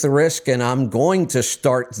to take the risk and I'm going to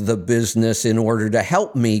start the business in order to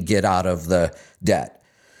help me get out of the debt.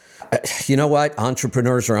 You know what?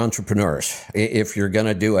 Entrepreneurs are entrepreneurs. If you're going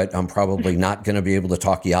to do it, I'm probably not going to be able to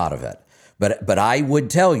talk you out of it. But I would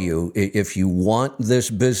tell you, if you want this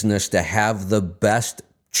business to have the best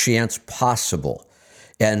chance possible,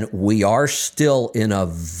 and we are still in a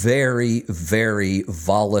very, very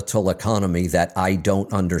volatile economy that I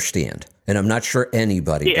don't understand. And I'm not sure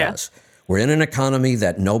anybody does. We're in an economy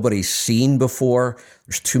that nobody's seen before.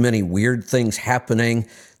 There's too many weird things happening.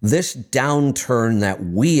 This downturn that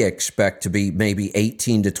we expect to be maybe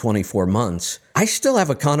 18 to 24 months, I still have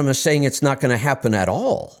economists saying it's not going to happen at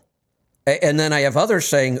all. And then I have others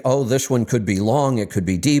saying, oh, this one could be long, it could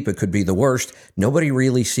be deep, it could be the worst. Nobody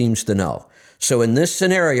really seems to know. So in this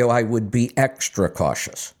scenario, I would be extra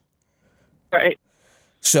cautious. Right.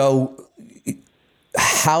 So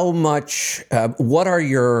how much, what are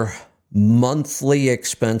your monthly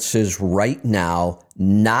expenses right now,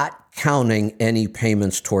 not counting any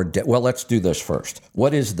payments toward debt? Well, let's do this first.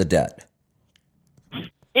 What is the debt?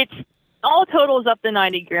 It's all totals up to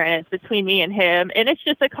 90 grand. It's between me and him. And it's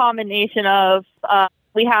just a combination of,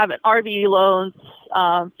 we have an RV loans,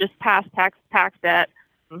 just past tax debt,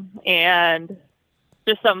 and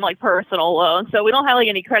just some like personal loans. So we don't have like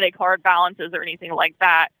any credit card balances or anything like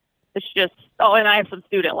that. It's just, and I have some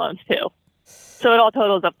student loans too. So it all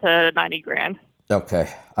totals up to 90 grand.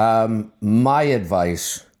 Okay. My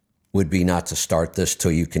advice would be not to start this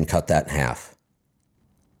till you can cut that in half.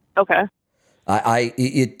 Okay.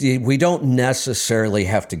 We don't necessarily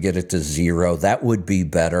have to get it to zero. That would be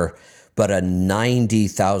better. But a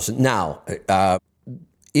 90,000. Now,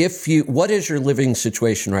 what is your living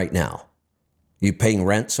situation right now? You paying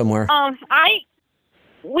rent somewhere?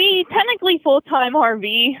 We technically full-time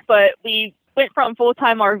RV, but we went from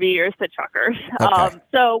full-time RVers to truckers. Okay.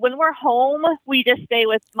 So when we're home, we just stay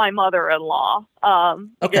with my mother-in-law.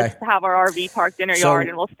 We just have our RV parked in her yard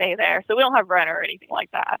and we'll stay there. So we don't have rent or anything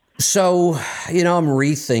like that. So, I'm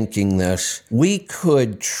rethinking this. We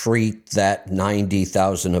could treat that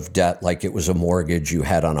 90,000 of debt like it was a mortgage you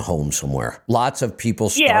had on a home somewhere. Lots of people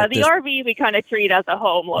start the RV we kind of treat as a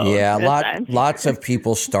home loan. Yeah, lots of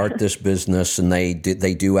people start this business and they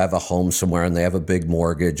do have a home somewhere and they have a big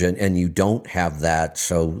mortgage and you don't have that.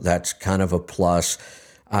 So that's kind of a plus.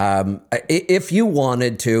 If you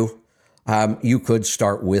wanted to, you could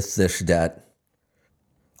start with this debt.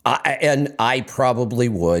 I probably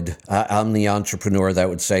would. I'm the entrepreneur that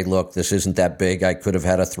would say, look, this isn't that big. I could have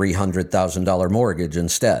had a $300,000 mortgage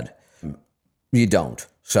instead. You don't.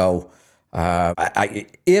 So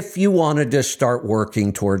if you wanted to start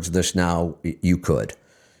working towards this now, you could.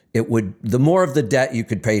 The more of the debt you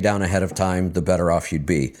could pay down ahead of time, the better off you'd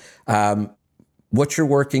be. What's your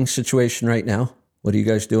working situation right now? What are you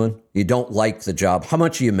guys doing? You don't like the job. How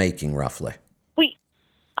much are you making roughly?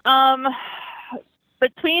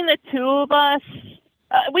 Between the two of us,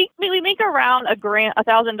 we make around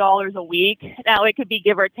 $1,000 a week. Now it could be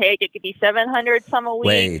give or take. It could be 700 some a week.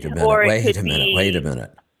 Wait a minute. Wait a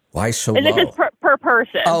minute. Why so and low? This is per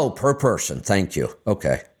person. Oh, per person. Thank you.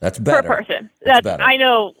 Okay, that's better. Per person. That's better. I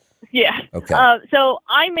know. Yeah. Okay. So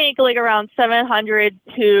I make like around 700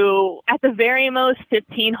 to at the very most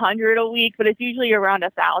 1,500 a week, but it's usually around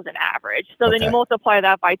 1,000 average. So then you multiply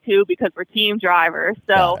that by 2 because we're team drivers.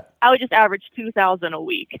 So I would just average 2,000 a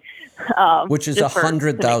week, which is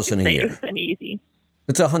 100,000 a year. And easy.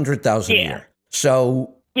 It's 100,000 a year.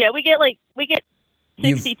 So we get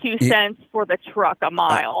 62 cents for the truck a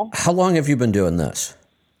mile. How long have you been doing this?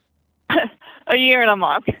 A year and a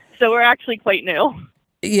month. So we're actually quite new.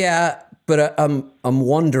 Yeah, but I'm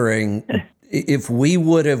wondering if we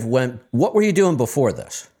would have what were you doing before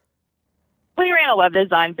this? We ran a web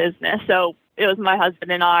design business, so it was my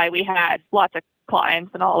husband and I. We had lots of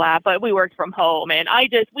clients and all that, but we worked from home. And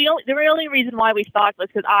the only reason why we stopped was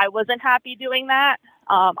because I wasn't happy doing that.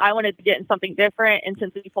 I wanted to get in something different, and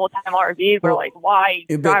since we full-time RV, we're like, why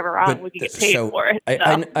drive around? We can get paid for it.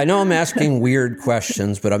 I know I'm asking weird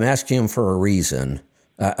questions, but I'm asking them for a reason.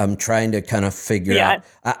 I'm trying to kind of figure out.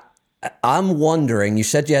 I'm wondering, you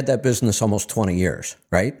said you had that business almost 20 years,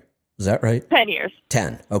 right? Is that right? 10 years.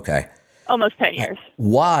 10, okay. Almost 10 years.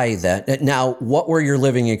 Why then? Now, what were your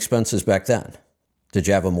living expenses back then? Did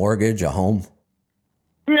you have a mortgage, a home?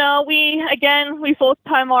 No, we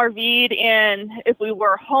full-time RV'd, and if we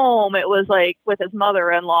were home, it was like with his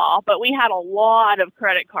mother-in-law. But we had a lot of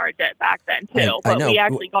credit card debt back then, too. But we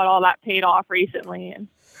actually got all that paid off recently. And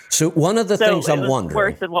so one of the things I'm wondering,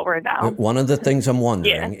 worse than what we're now. One of the things I'm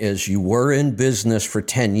wondering is you were in business for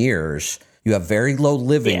 10 years. You have very low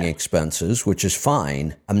living expenses, which is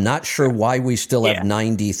fine. I'm not sure why we still have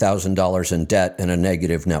 $90,000 in debt and a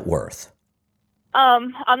negative net worth.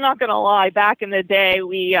 I'm not going to lie. Back in the day,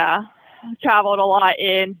 we traveled a lot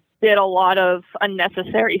and did a lot of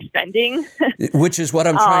unnecessary spending. Which is what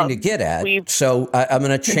I'm trying to get at. So I'm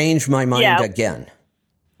going to change my mind again.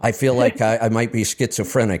 I feel like I might be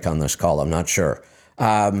schizophrenic on this call. I'm not sure.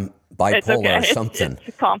 Bipolar or something.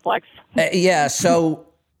 It's complex. So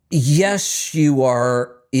yes, you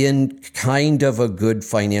are in kind of a good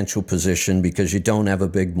financial position because you don't have a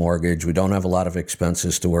big mortgage. We don't have a lot of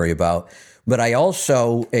expenses to worry about. But I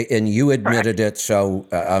also, and you admitted it, so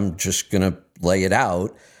I'm just going to lay it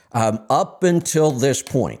out. Up until this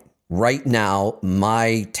point, right now,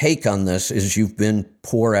 my take on this is you've been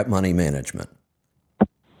poor at money management.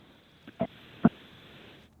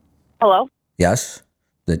 Hello? Yes?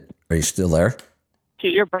 Are you still there?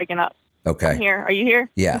 Shoot, you're breaking up. Okay. I'm here. Are you here?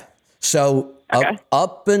 Yeah. So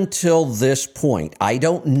up until this point, I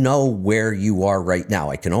don't know where you are right now.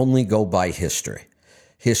 I can only go by history.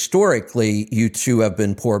 Historically, you two have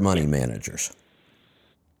been poor money managers.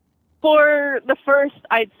 For the first,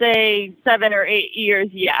 I'd say 7 or 8 years,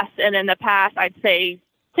 yes. And in the past, I'd say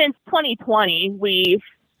since 2020, we've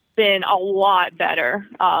been a lot better.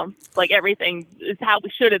 Like everything is how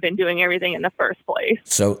we should have been doing everything in the first place.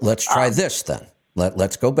 So let's try this then.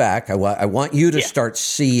 Let's go back. I want you to start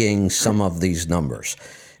seeing some of these numbers.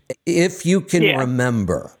 If you can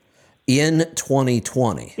remember, in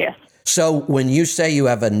 2020, so when you say you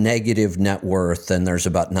have a negative net worth and there's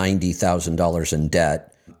about $90,000 in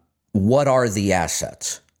debt, what are the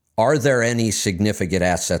assets? Are there any significant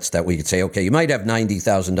assets that we could say, okay, you might have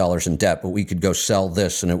 $90,000 in debt, but we could go sell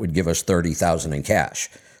this and it would give us $30,000 in cash?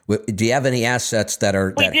 Do you have any assets that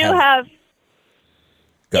are? We have.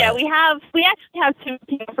 Yeah, we actually have 2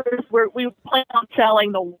 campers where we plan on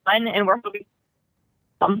selling the one, and we're hoping.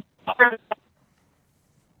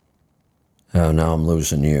 Oh, now I'm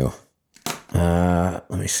losing you. Let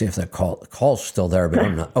me see if the call's still there, but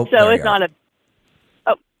I'm not. Oh, so it's not a.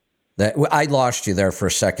 Oh, I lost you there for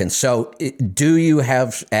a second. So, do you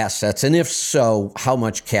have assets, and if so, how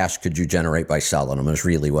much cash could you generate by selling them? Is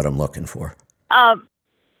really what I'm looking for.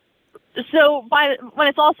 So when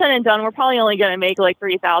it's all said and done, we're probably only going to make like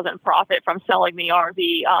 $3,000 profit from selling the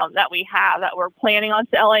RV that we have that we're planning on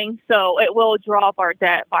selling. So it will drop our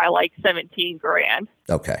debt by like $17,000.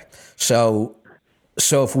 Okay, so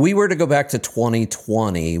So if we were to go back to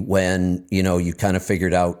 2020 when, you kind of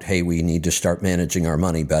figured out, hey, we need to start managing our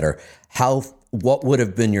money better, what would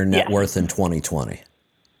have been your net worth in 2020?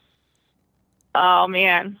 Oh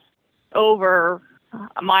man, over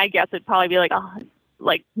my guess would probably be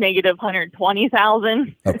like negative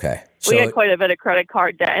 120,000. Okay. We had quite a bit of credit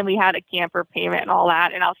card debt, and we had a camper payment and all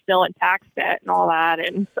that, and I was still in tax debt and all that.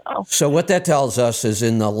 And so what that tells us is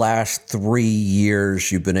in the last 3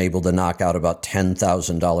 years, you've been able to knock out about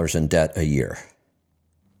 $10,000 in debt a year.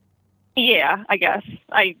 Yeah, I guess.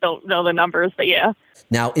 I don't know the numbers, but yeah.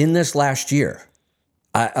 Now, in this last year,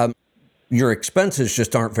 your expenses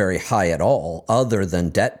just aren't very high at all, other than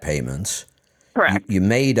debt payments. Correct. You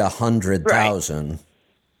made $100,000.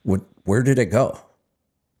 Right. Where did it go?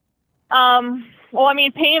 Well, I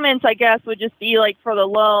mean, payments, I guess, would just be like for the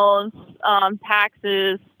loans,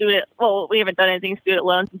 taxes, student. Well, we haven't done anything student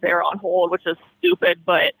loans since they were on hold, which is stupid.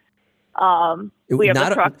 But we have the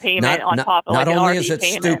truck payment on top of not an only RV is it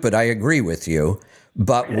payment. Stupid, I agree with you,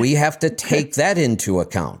 but we have to take that into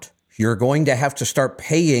account. You're going to have to start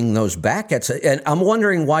paying those back. And I'm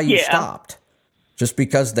wondering why you stopped. Just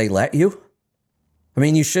because they let you? I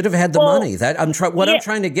mean, you should have had the money. I'm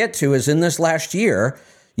trying to get to is in this last year,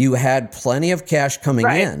 you had plenty of cash coming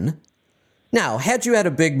in. Now, had you had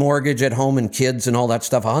a big mortgage at home and kids and all that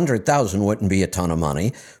stuff, $100,000 wouldn't be a ton of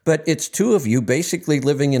money. But it's two of you basically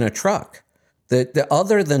living in a truck. The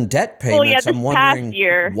other than debt payments, I'm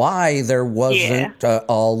wondering why there wasn't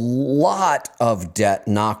a lot of debt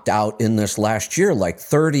knocked out in this last year, like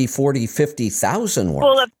 30, 40, 50,000 worth.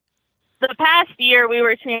 Well, the past year, we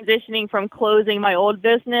were transitioning from closing my old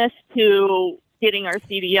business to getting our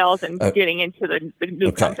CDLs and getting into the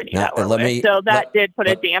new company that we're with. So that did put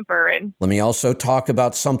a damper in. Let me also talk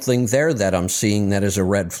about something there that I'm seeing that is a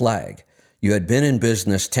red flag. You had been in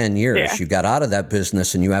business 10 years. Yeah. You got out of that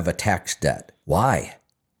business and you have a tax debt. Why?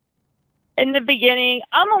 In the beginning,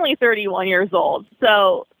 I'm only 31 years old.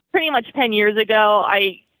 So pretty much 10 years ago,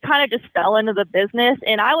 I kind of just fell into the business,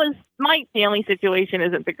 and my family situation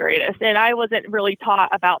isn't the greatest, and I wasn't really taught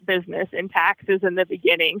about business and taxes in the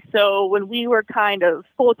beginning. So when we were kind of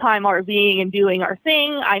full-time RVing and doing our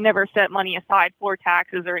thing, I never set money aside for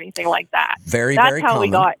taxes or anything like that. Very common. That's how we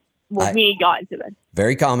got into it.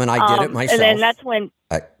 Very common. I did it myself. And then that's when...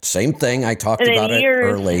 same thing. I talked about it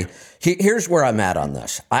early. Here's where I'm at on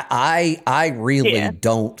this. I really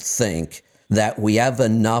don't think that we have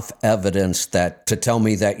enough evidence to tell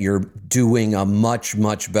me that you're doing a much,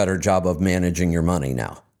 much better job of managing your money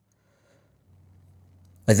now.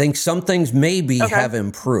 I think some things maybe have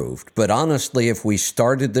improved, but honestly, if we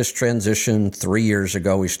started this transition 3 years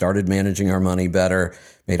ago, we started managing our money better,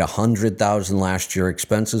 made $100,000 last year,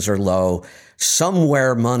 expenses are low,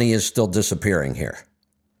 somewhere money is still disappearing here.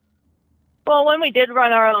 Well, when we did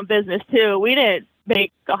run our own business too, we didn't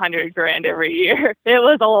make $100,000 every year. It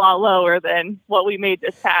was a lot lower than what we made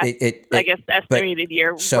this past, estimated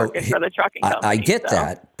year working for the trucking company. I get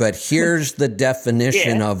that, but here's the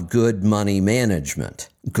definition of good money management.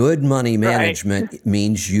 Good money management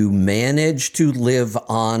means you manage to live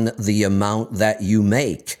on the amount that you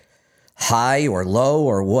make, high or low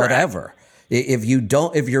or whatever. If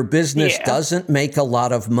your business doesn't make a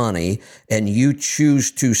lot of money and you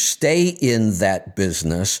choose to stay in that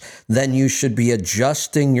business, then you should be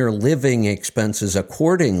adjusting your living expenses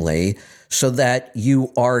accordingly so that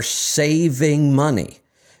you are saving money.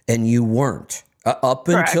 And you weren't. Up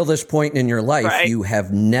until this point in your life, you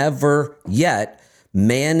have never yet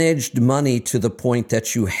managed money to the point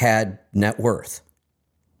that you had net worth.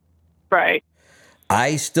 Right.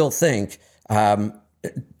 I still think...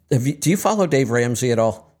 do you follow Dave Ramsey at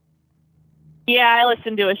all? Yeah, I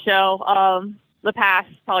listened to a show the past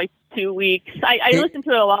probably 2 weeks. I listened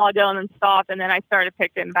to it a while ago and then stopped, and then I started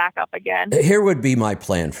picking back up again. Here would be my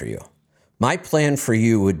plan for you. My plan for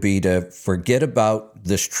you would be to forget about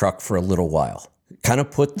this truck for a little while, kind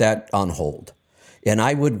of put that on hold. And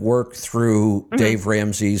I would work through Dave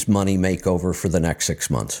Ramsey's money makeover for the next 6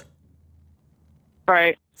 months.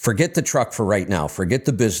 Right. Forget the truck for right now. Forget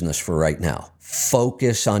the business for right now.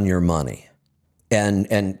 Focus on your money.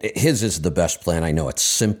 And his is the best plan. I know it's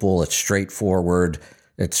simple. It's straightforward.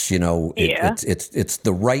 It's, it's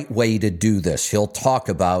the right way to do this. He'll talk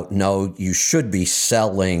about, no, you should be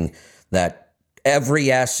selling that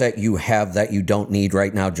every asset you have that you don't need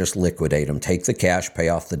right now, just liquidate them. Take the cash, pay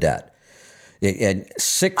off the debt. And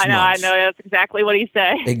 6 months. I know. That's exactly what he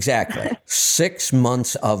said. Exactly. 6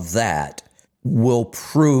 months of that will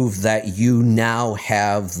prove that you now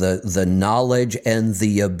have the knowledge and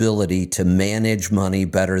the ability to manage money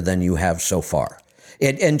better than you have so far.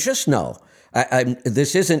 And just know,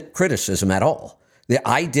 this isn't criticism at all.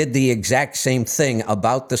 I did the exact same thing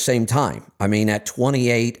about the same time. I mean, at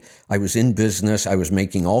 28, I was in business. I was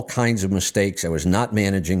making all kinds of mistakes. I was not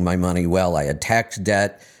managing my money well. I had tax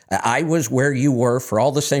debt. I was where you were for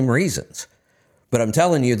all the same reasons. But I'm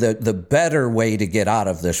telling you that the better way to get out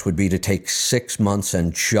of this would be to take 6 months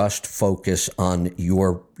and just focus on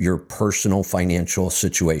your personal financial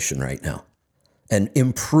situation right now and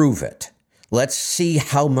improve it. Let's see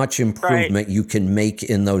how much improvement you can make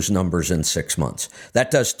in those numbers in 6 months.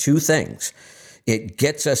 That does two things. It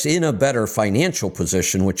gets us in a better financial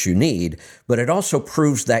position, which you need, but it also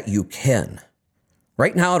proves that you can.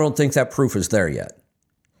 Right now, I don't think that proof is there yet.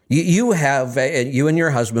 You and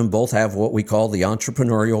your husband both have what we call the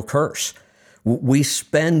entrepreneurial curse. We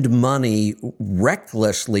spend money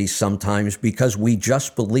recklessly sometimes because we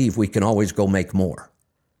just believe we can always go make more.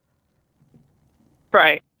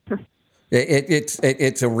 Right.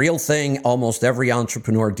 It's a real thing. Almost every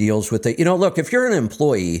entrepreneur deals with it. Look, if you're an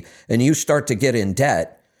employee and you start to get in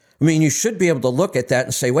debt, I mean, you should be able to look at that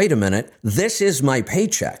and say, wait a minute, this is my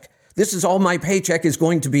paycheck. This is all my paycheck is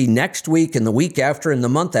going to be next week and the week after and the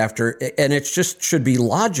month after. And it just should be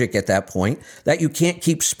logic at that point that you can't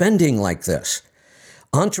keep spending like this.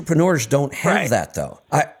 Entrepreneurs don't have that, though.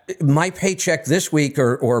 My paycheck this week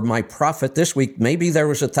or my profit this week, maybe there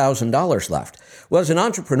was $1,000 left. Well, as an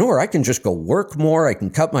entrepreneur, I can just go work more. I can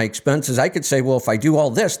cut my expenses. I could say, well, if I do all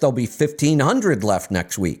this, there'll be $1,500 left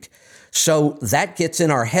next week. So that gets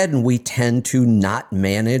in our head and we tend to not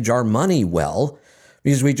manage our money well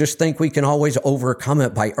because we just think we can always overcome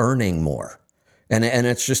it by earning more. And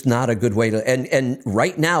it's just not a good way to, and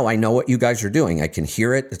right now I know what you guys are doing. I can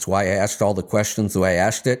hear it. That's why I asked all the questions the way I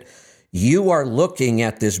asked it. You are looking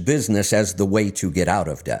at this business as the way to get out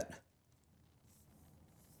of debt.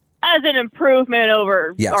 As an improvement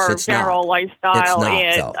over our general lifestyle.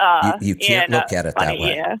 It's not, though. You can't look at it that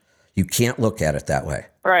way. Yeah. You can't look at it that way.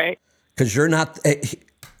 Right. Because you're not,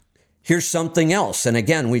 here's something else. And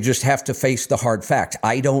again, we just have to face the hard fact.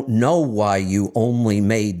 I don't know why you only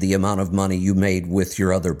made the amount of money you made with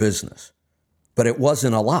your other business, but it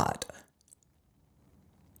wasn't a lot.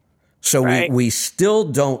 So we still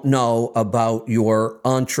don't know about your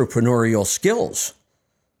entrepreneurial skills.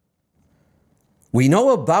 We know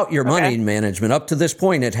about your money management. Up to this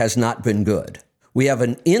point, it has not been good. We have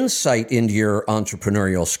an insight into your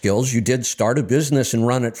entrepreneurial skills. You did start a business and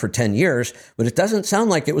run it for 10 years, but it doesn't sound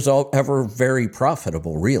like it was ever very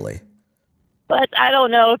profitable, really. But I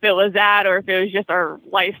don't know if it was that or if it was just our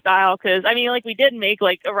lifestyle. Because, I mean, like we did make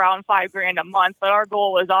like around $5,000 a month, but our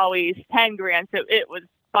goal was always $10,000. So it was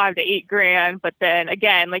 $5,000 to $8,000. But then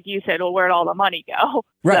again, like you said, well, where'd all the money go?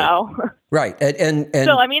 Right. So. Right. And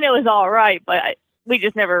so, I mean, it was all right, but we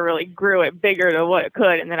just never really grew it bigger than what it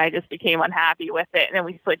could. And then I just became unhappy with it. And then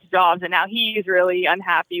we switched jobs. And now he's really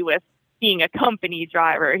unhappy with being a company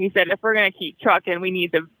driver. He said, if we're going to keep trucking, we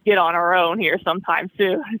need to get on our own here sometime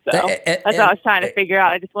soon. So that's what I was trying to figure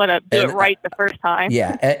out. I just want to do it right the first time.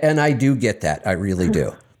 Yeah. And I do get that. I really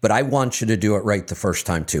do. But I want you to do it right the first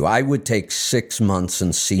time, too. I would take 6 months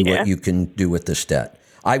and see what you can do with this debt.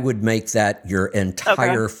 I would make that your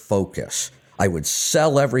entire focus. I would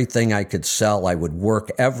sell everything I could sell. I would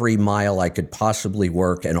work every mile I could possibly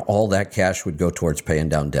work, and all that cash would go towards paying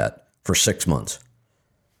down debt for 6 months.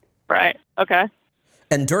 Right. Okay.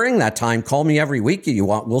 And during that time, call me every week you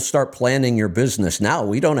want. We'll start planning your business now.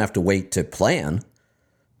 We don't have to wait to plan.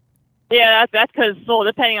 Yeah, that's because, well,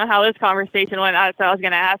 depending on how this conversation went, I was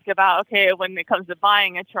going to ask about, okay, when it comes to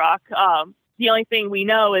buying a truck, the only thing we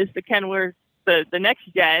know is the Kenworth, the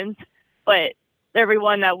next gens, but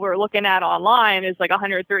everyone that we're looking at online is like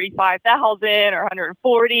 135,000 or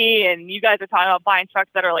 140, and you guys are talking about buying trucks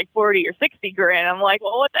that are like 40 or 60 grand. I'm like,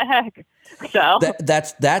 well, what the heck? So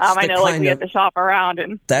that's I know, like we have to shop around,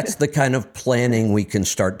 and that's the kind of planning we can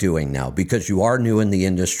start doing now, because you are new in the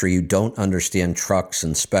industry. You don't understand trucks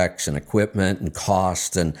and specs and equipment and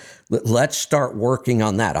cost, and let's start working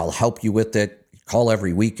on that. I'll help you with it. Call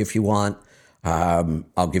every week if you want.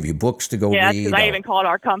 I'll give you books to go read. Because I even called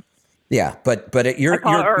our company. Yeah, but you're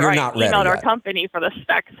not ready. Emailed our yet. company for the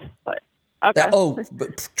specs, but okay.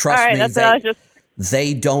 But trust me,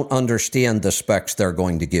 they don't understand the specs they're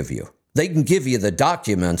going to give you. They can give you the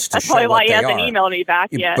documents to show what they are. That's probably why he hasn't emailed me back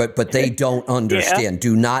yet. But they don't understand.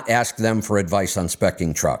 Do not ask them for advice on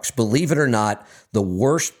speccing trucks. Believe it or not, the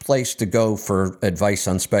worst place to go for advice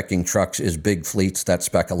on speccing trucks is big fleets that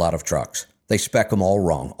spec a lot of trucks. They spec them all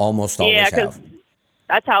wrong. Almost always have.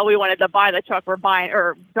 That's how we wanted to buy the truck we're buying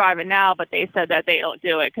or driving now, but they said that they don't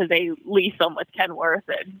do it because they lease them with Kenworth.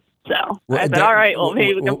 And so I said, all right, well,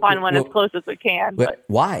 maybe we can find one as close as we can. But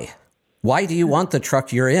why? Why do you want the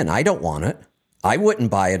truck you're in? I don't want it. I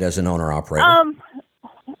wouldn't buy it as an owner-operator.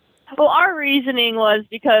 Well, our reasoning was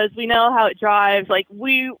because we know how it drives. Like,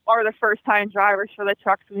 we are the first-time drivers for the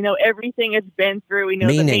trucks. We know everything it's been through. We know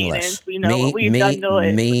the maintenance. We know what we've done to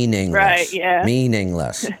it. Meaningless. Right, yeah.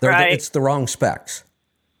 Meaningless. Right. It's the wrong specs.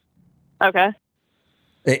 Okay.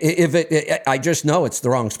 I just know it's the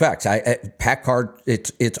wrong specs. PACCAR,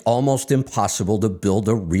 it's almost impossible to build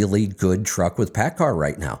a really good truck with PACCAR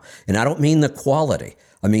right now. And I don't mean the quality.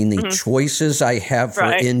 I mean, the choices I have for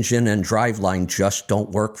engine and driveline just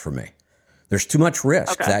don't work for me. There's too much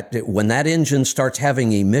risk that when that engine starts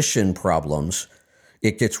having emission problems,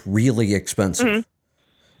 it gets really expensive.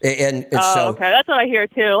 And so, okay. That's what I hear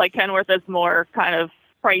too. Like Kenworth is more kind of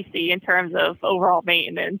pricey in terms of overall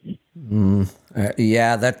maintenance.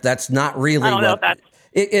 Yeah, that's not really. I don't know if that's.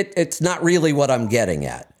 It's not really what I'm getting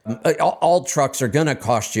at. All trucks are going to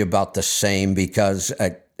cost you about the same because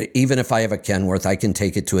even if I have a Kenworth, I can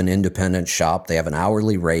take it to an independent shop. They have an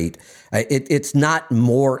hourly rate. It's not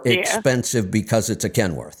more expensive because it's a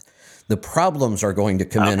Kenworth. The problems are going to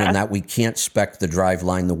come in that we can't spec the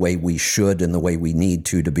driveline the way we should and the way we need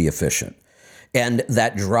to be efficient. And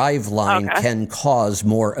that driveline can cause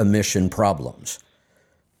more emission problems.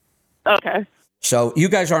 Okay. So you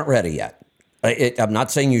guys aren't ready yet. I'm not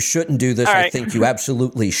saying you shouldn't do this. Right. I think you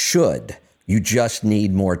absolutely should. You just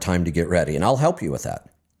need more time to get ready, and I'll help you with that.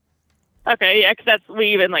 Okay, yeah, because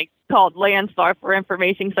we even called Landstar for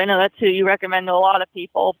information because I know that's who you recommend to a lot of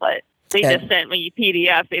people, but they just sent me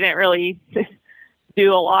PDF. They didn't really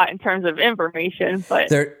do a lot in terms of information,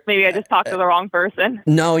 but maybe I just talked to the wrong person.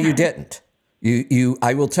 No, you didn't.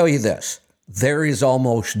 I will tell you this. There is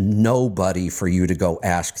almost nobody for you to go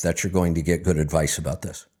ask that you're going to get good advice about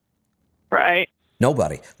this. Right.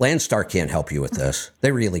 Nobody. Landstar can't help you with this.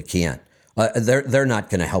 They really can't. They're not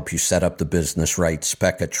going to help you set up the business right,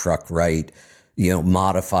 spec a truck right,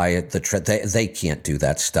 modify it. They can't do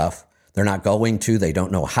that stuff. They're not going to. They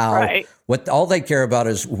don't know how. Right. All they care about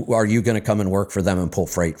is, are you going to come and work for them and pull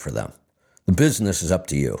freight for them? The business is up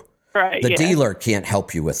to you. Right. The dealer can't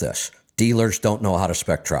help you with this. Dealers don't know how to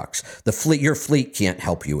spec trucks. Your fleet can't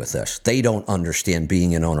help you with this. They don't understand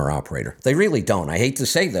being an owner-operator. They really don't. I hate to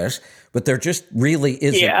say this, but there just really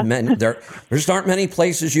isn't there just aren't many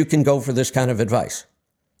places you can go for this kind of advice.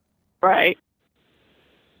 Right.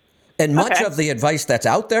 And much of the advice that's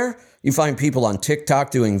out there, you find people on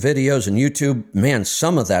TikTok doing videos and YouTube. Man,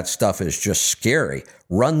 some of that stuff is just scary.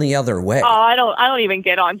 Run the other way. Oh, I don't even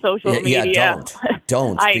get on social media. Yeah,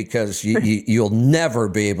 don't because you'll never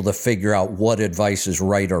be able to figure out what advice is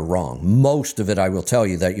right or wrong. Most of it, I will tell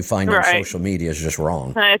you, that you find on social media is just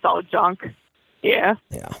wrong. It's all junk. Yeah.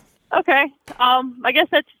 Yeah. Okay. I guess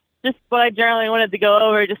that's just what I generally wanted to go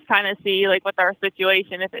over, just kind of see with our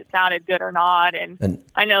situation, if it sounded good or not. And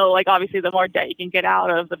I know obviously the more debt you can get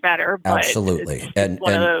out of, the better. But absolutely. It's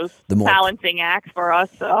one of those balancing acts for us.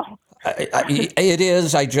 So it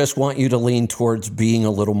is. I just want you to lean towards being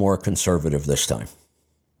a little more conservative this time.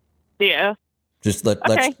 Yeah. Just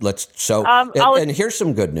let's. So and here's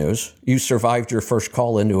some good news. You survived your first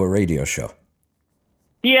call into a radio show.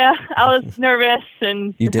 Yeah, I was nervous,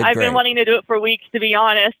 and I've been wanting to do it for weeks, to be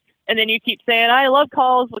honest. And then you keep saying, I love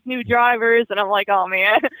calls with new drivers. And I'm like, oh,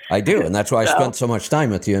 man. I do. And that's why I spent so much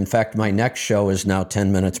time with you. In fact, my next show is now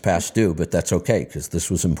 10 minutes past due, but that's okay because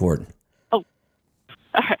this was important. Oh,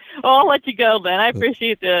 all right. Well, I'll let you go then. I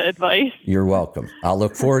appreciate the advice. You're welcome. I'll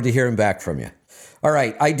look forward to hearing back from you. All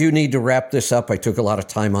right. I do need to wrap this up. I took a lot of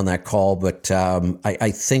time on that call, but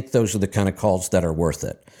I think those are the kind of calls that are worth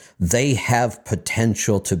it. They have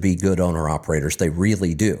potential to be good owner-operators. They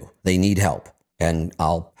really do. They need help. And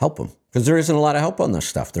I'll help them because there isn't a lot of help on this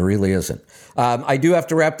stuff. There really isn't. I do have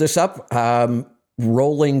to wrap this up.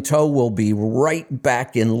 Rolling Toe will be right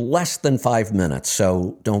back in less than 5 minutes,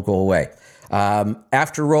 so don't go away.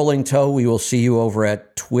 After Rolling Toe, we will see you over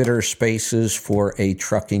at Twitter Spaces for a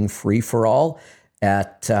trucking free-for-all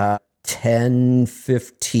at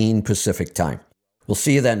 10:15 Pacific time. We'll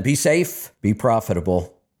see you then. Be safe, be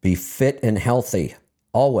profitable, be fit and healthy.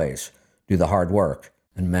 Always do the hard work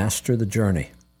and master the journey.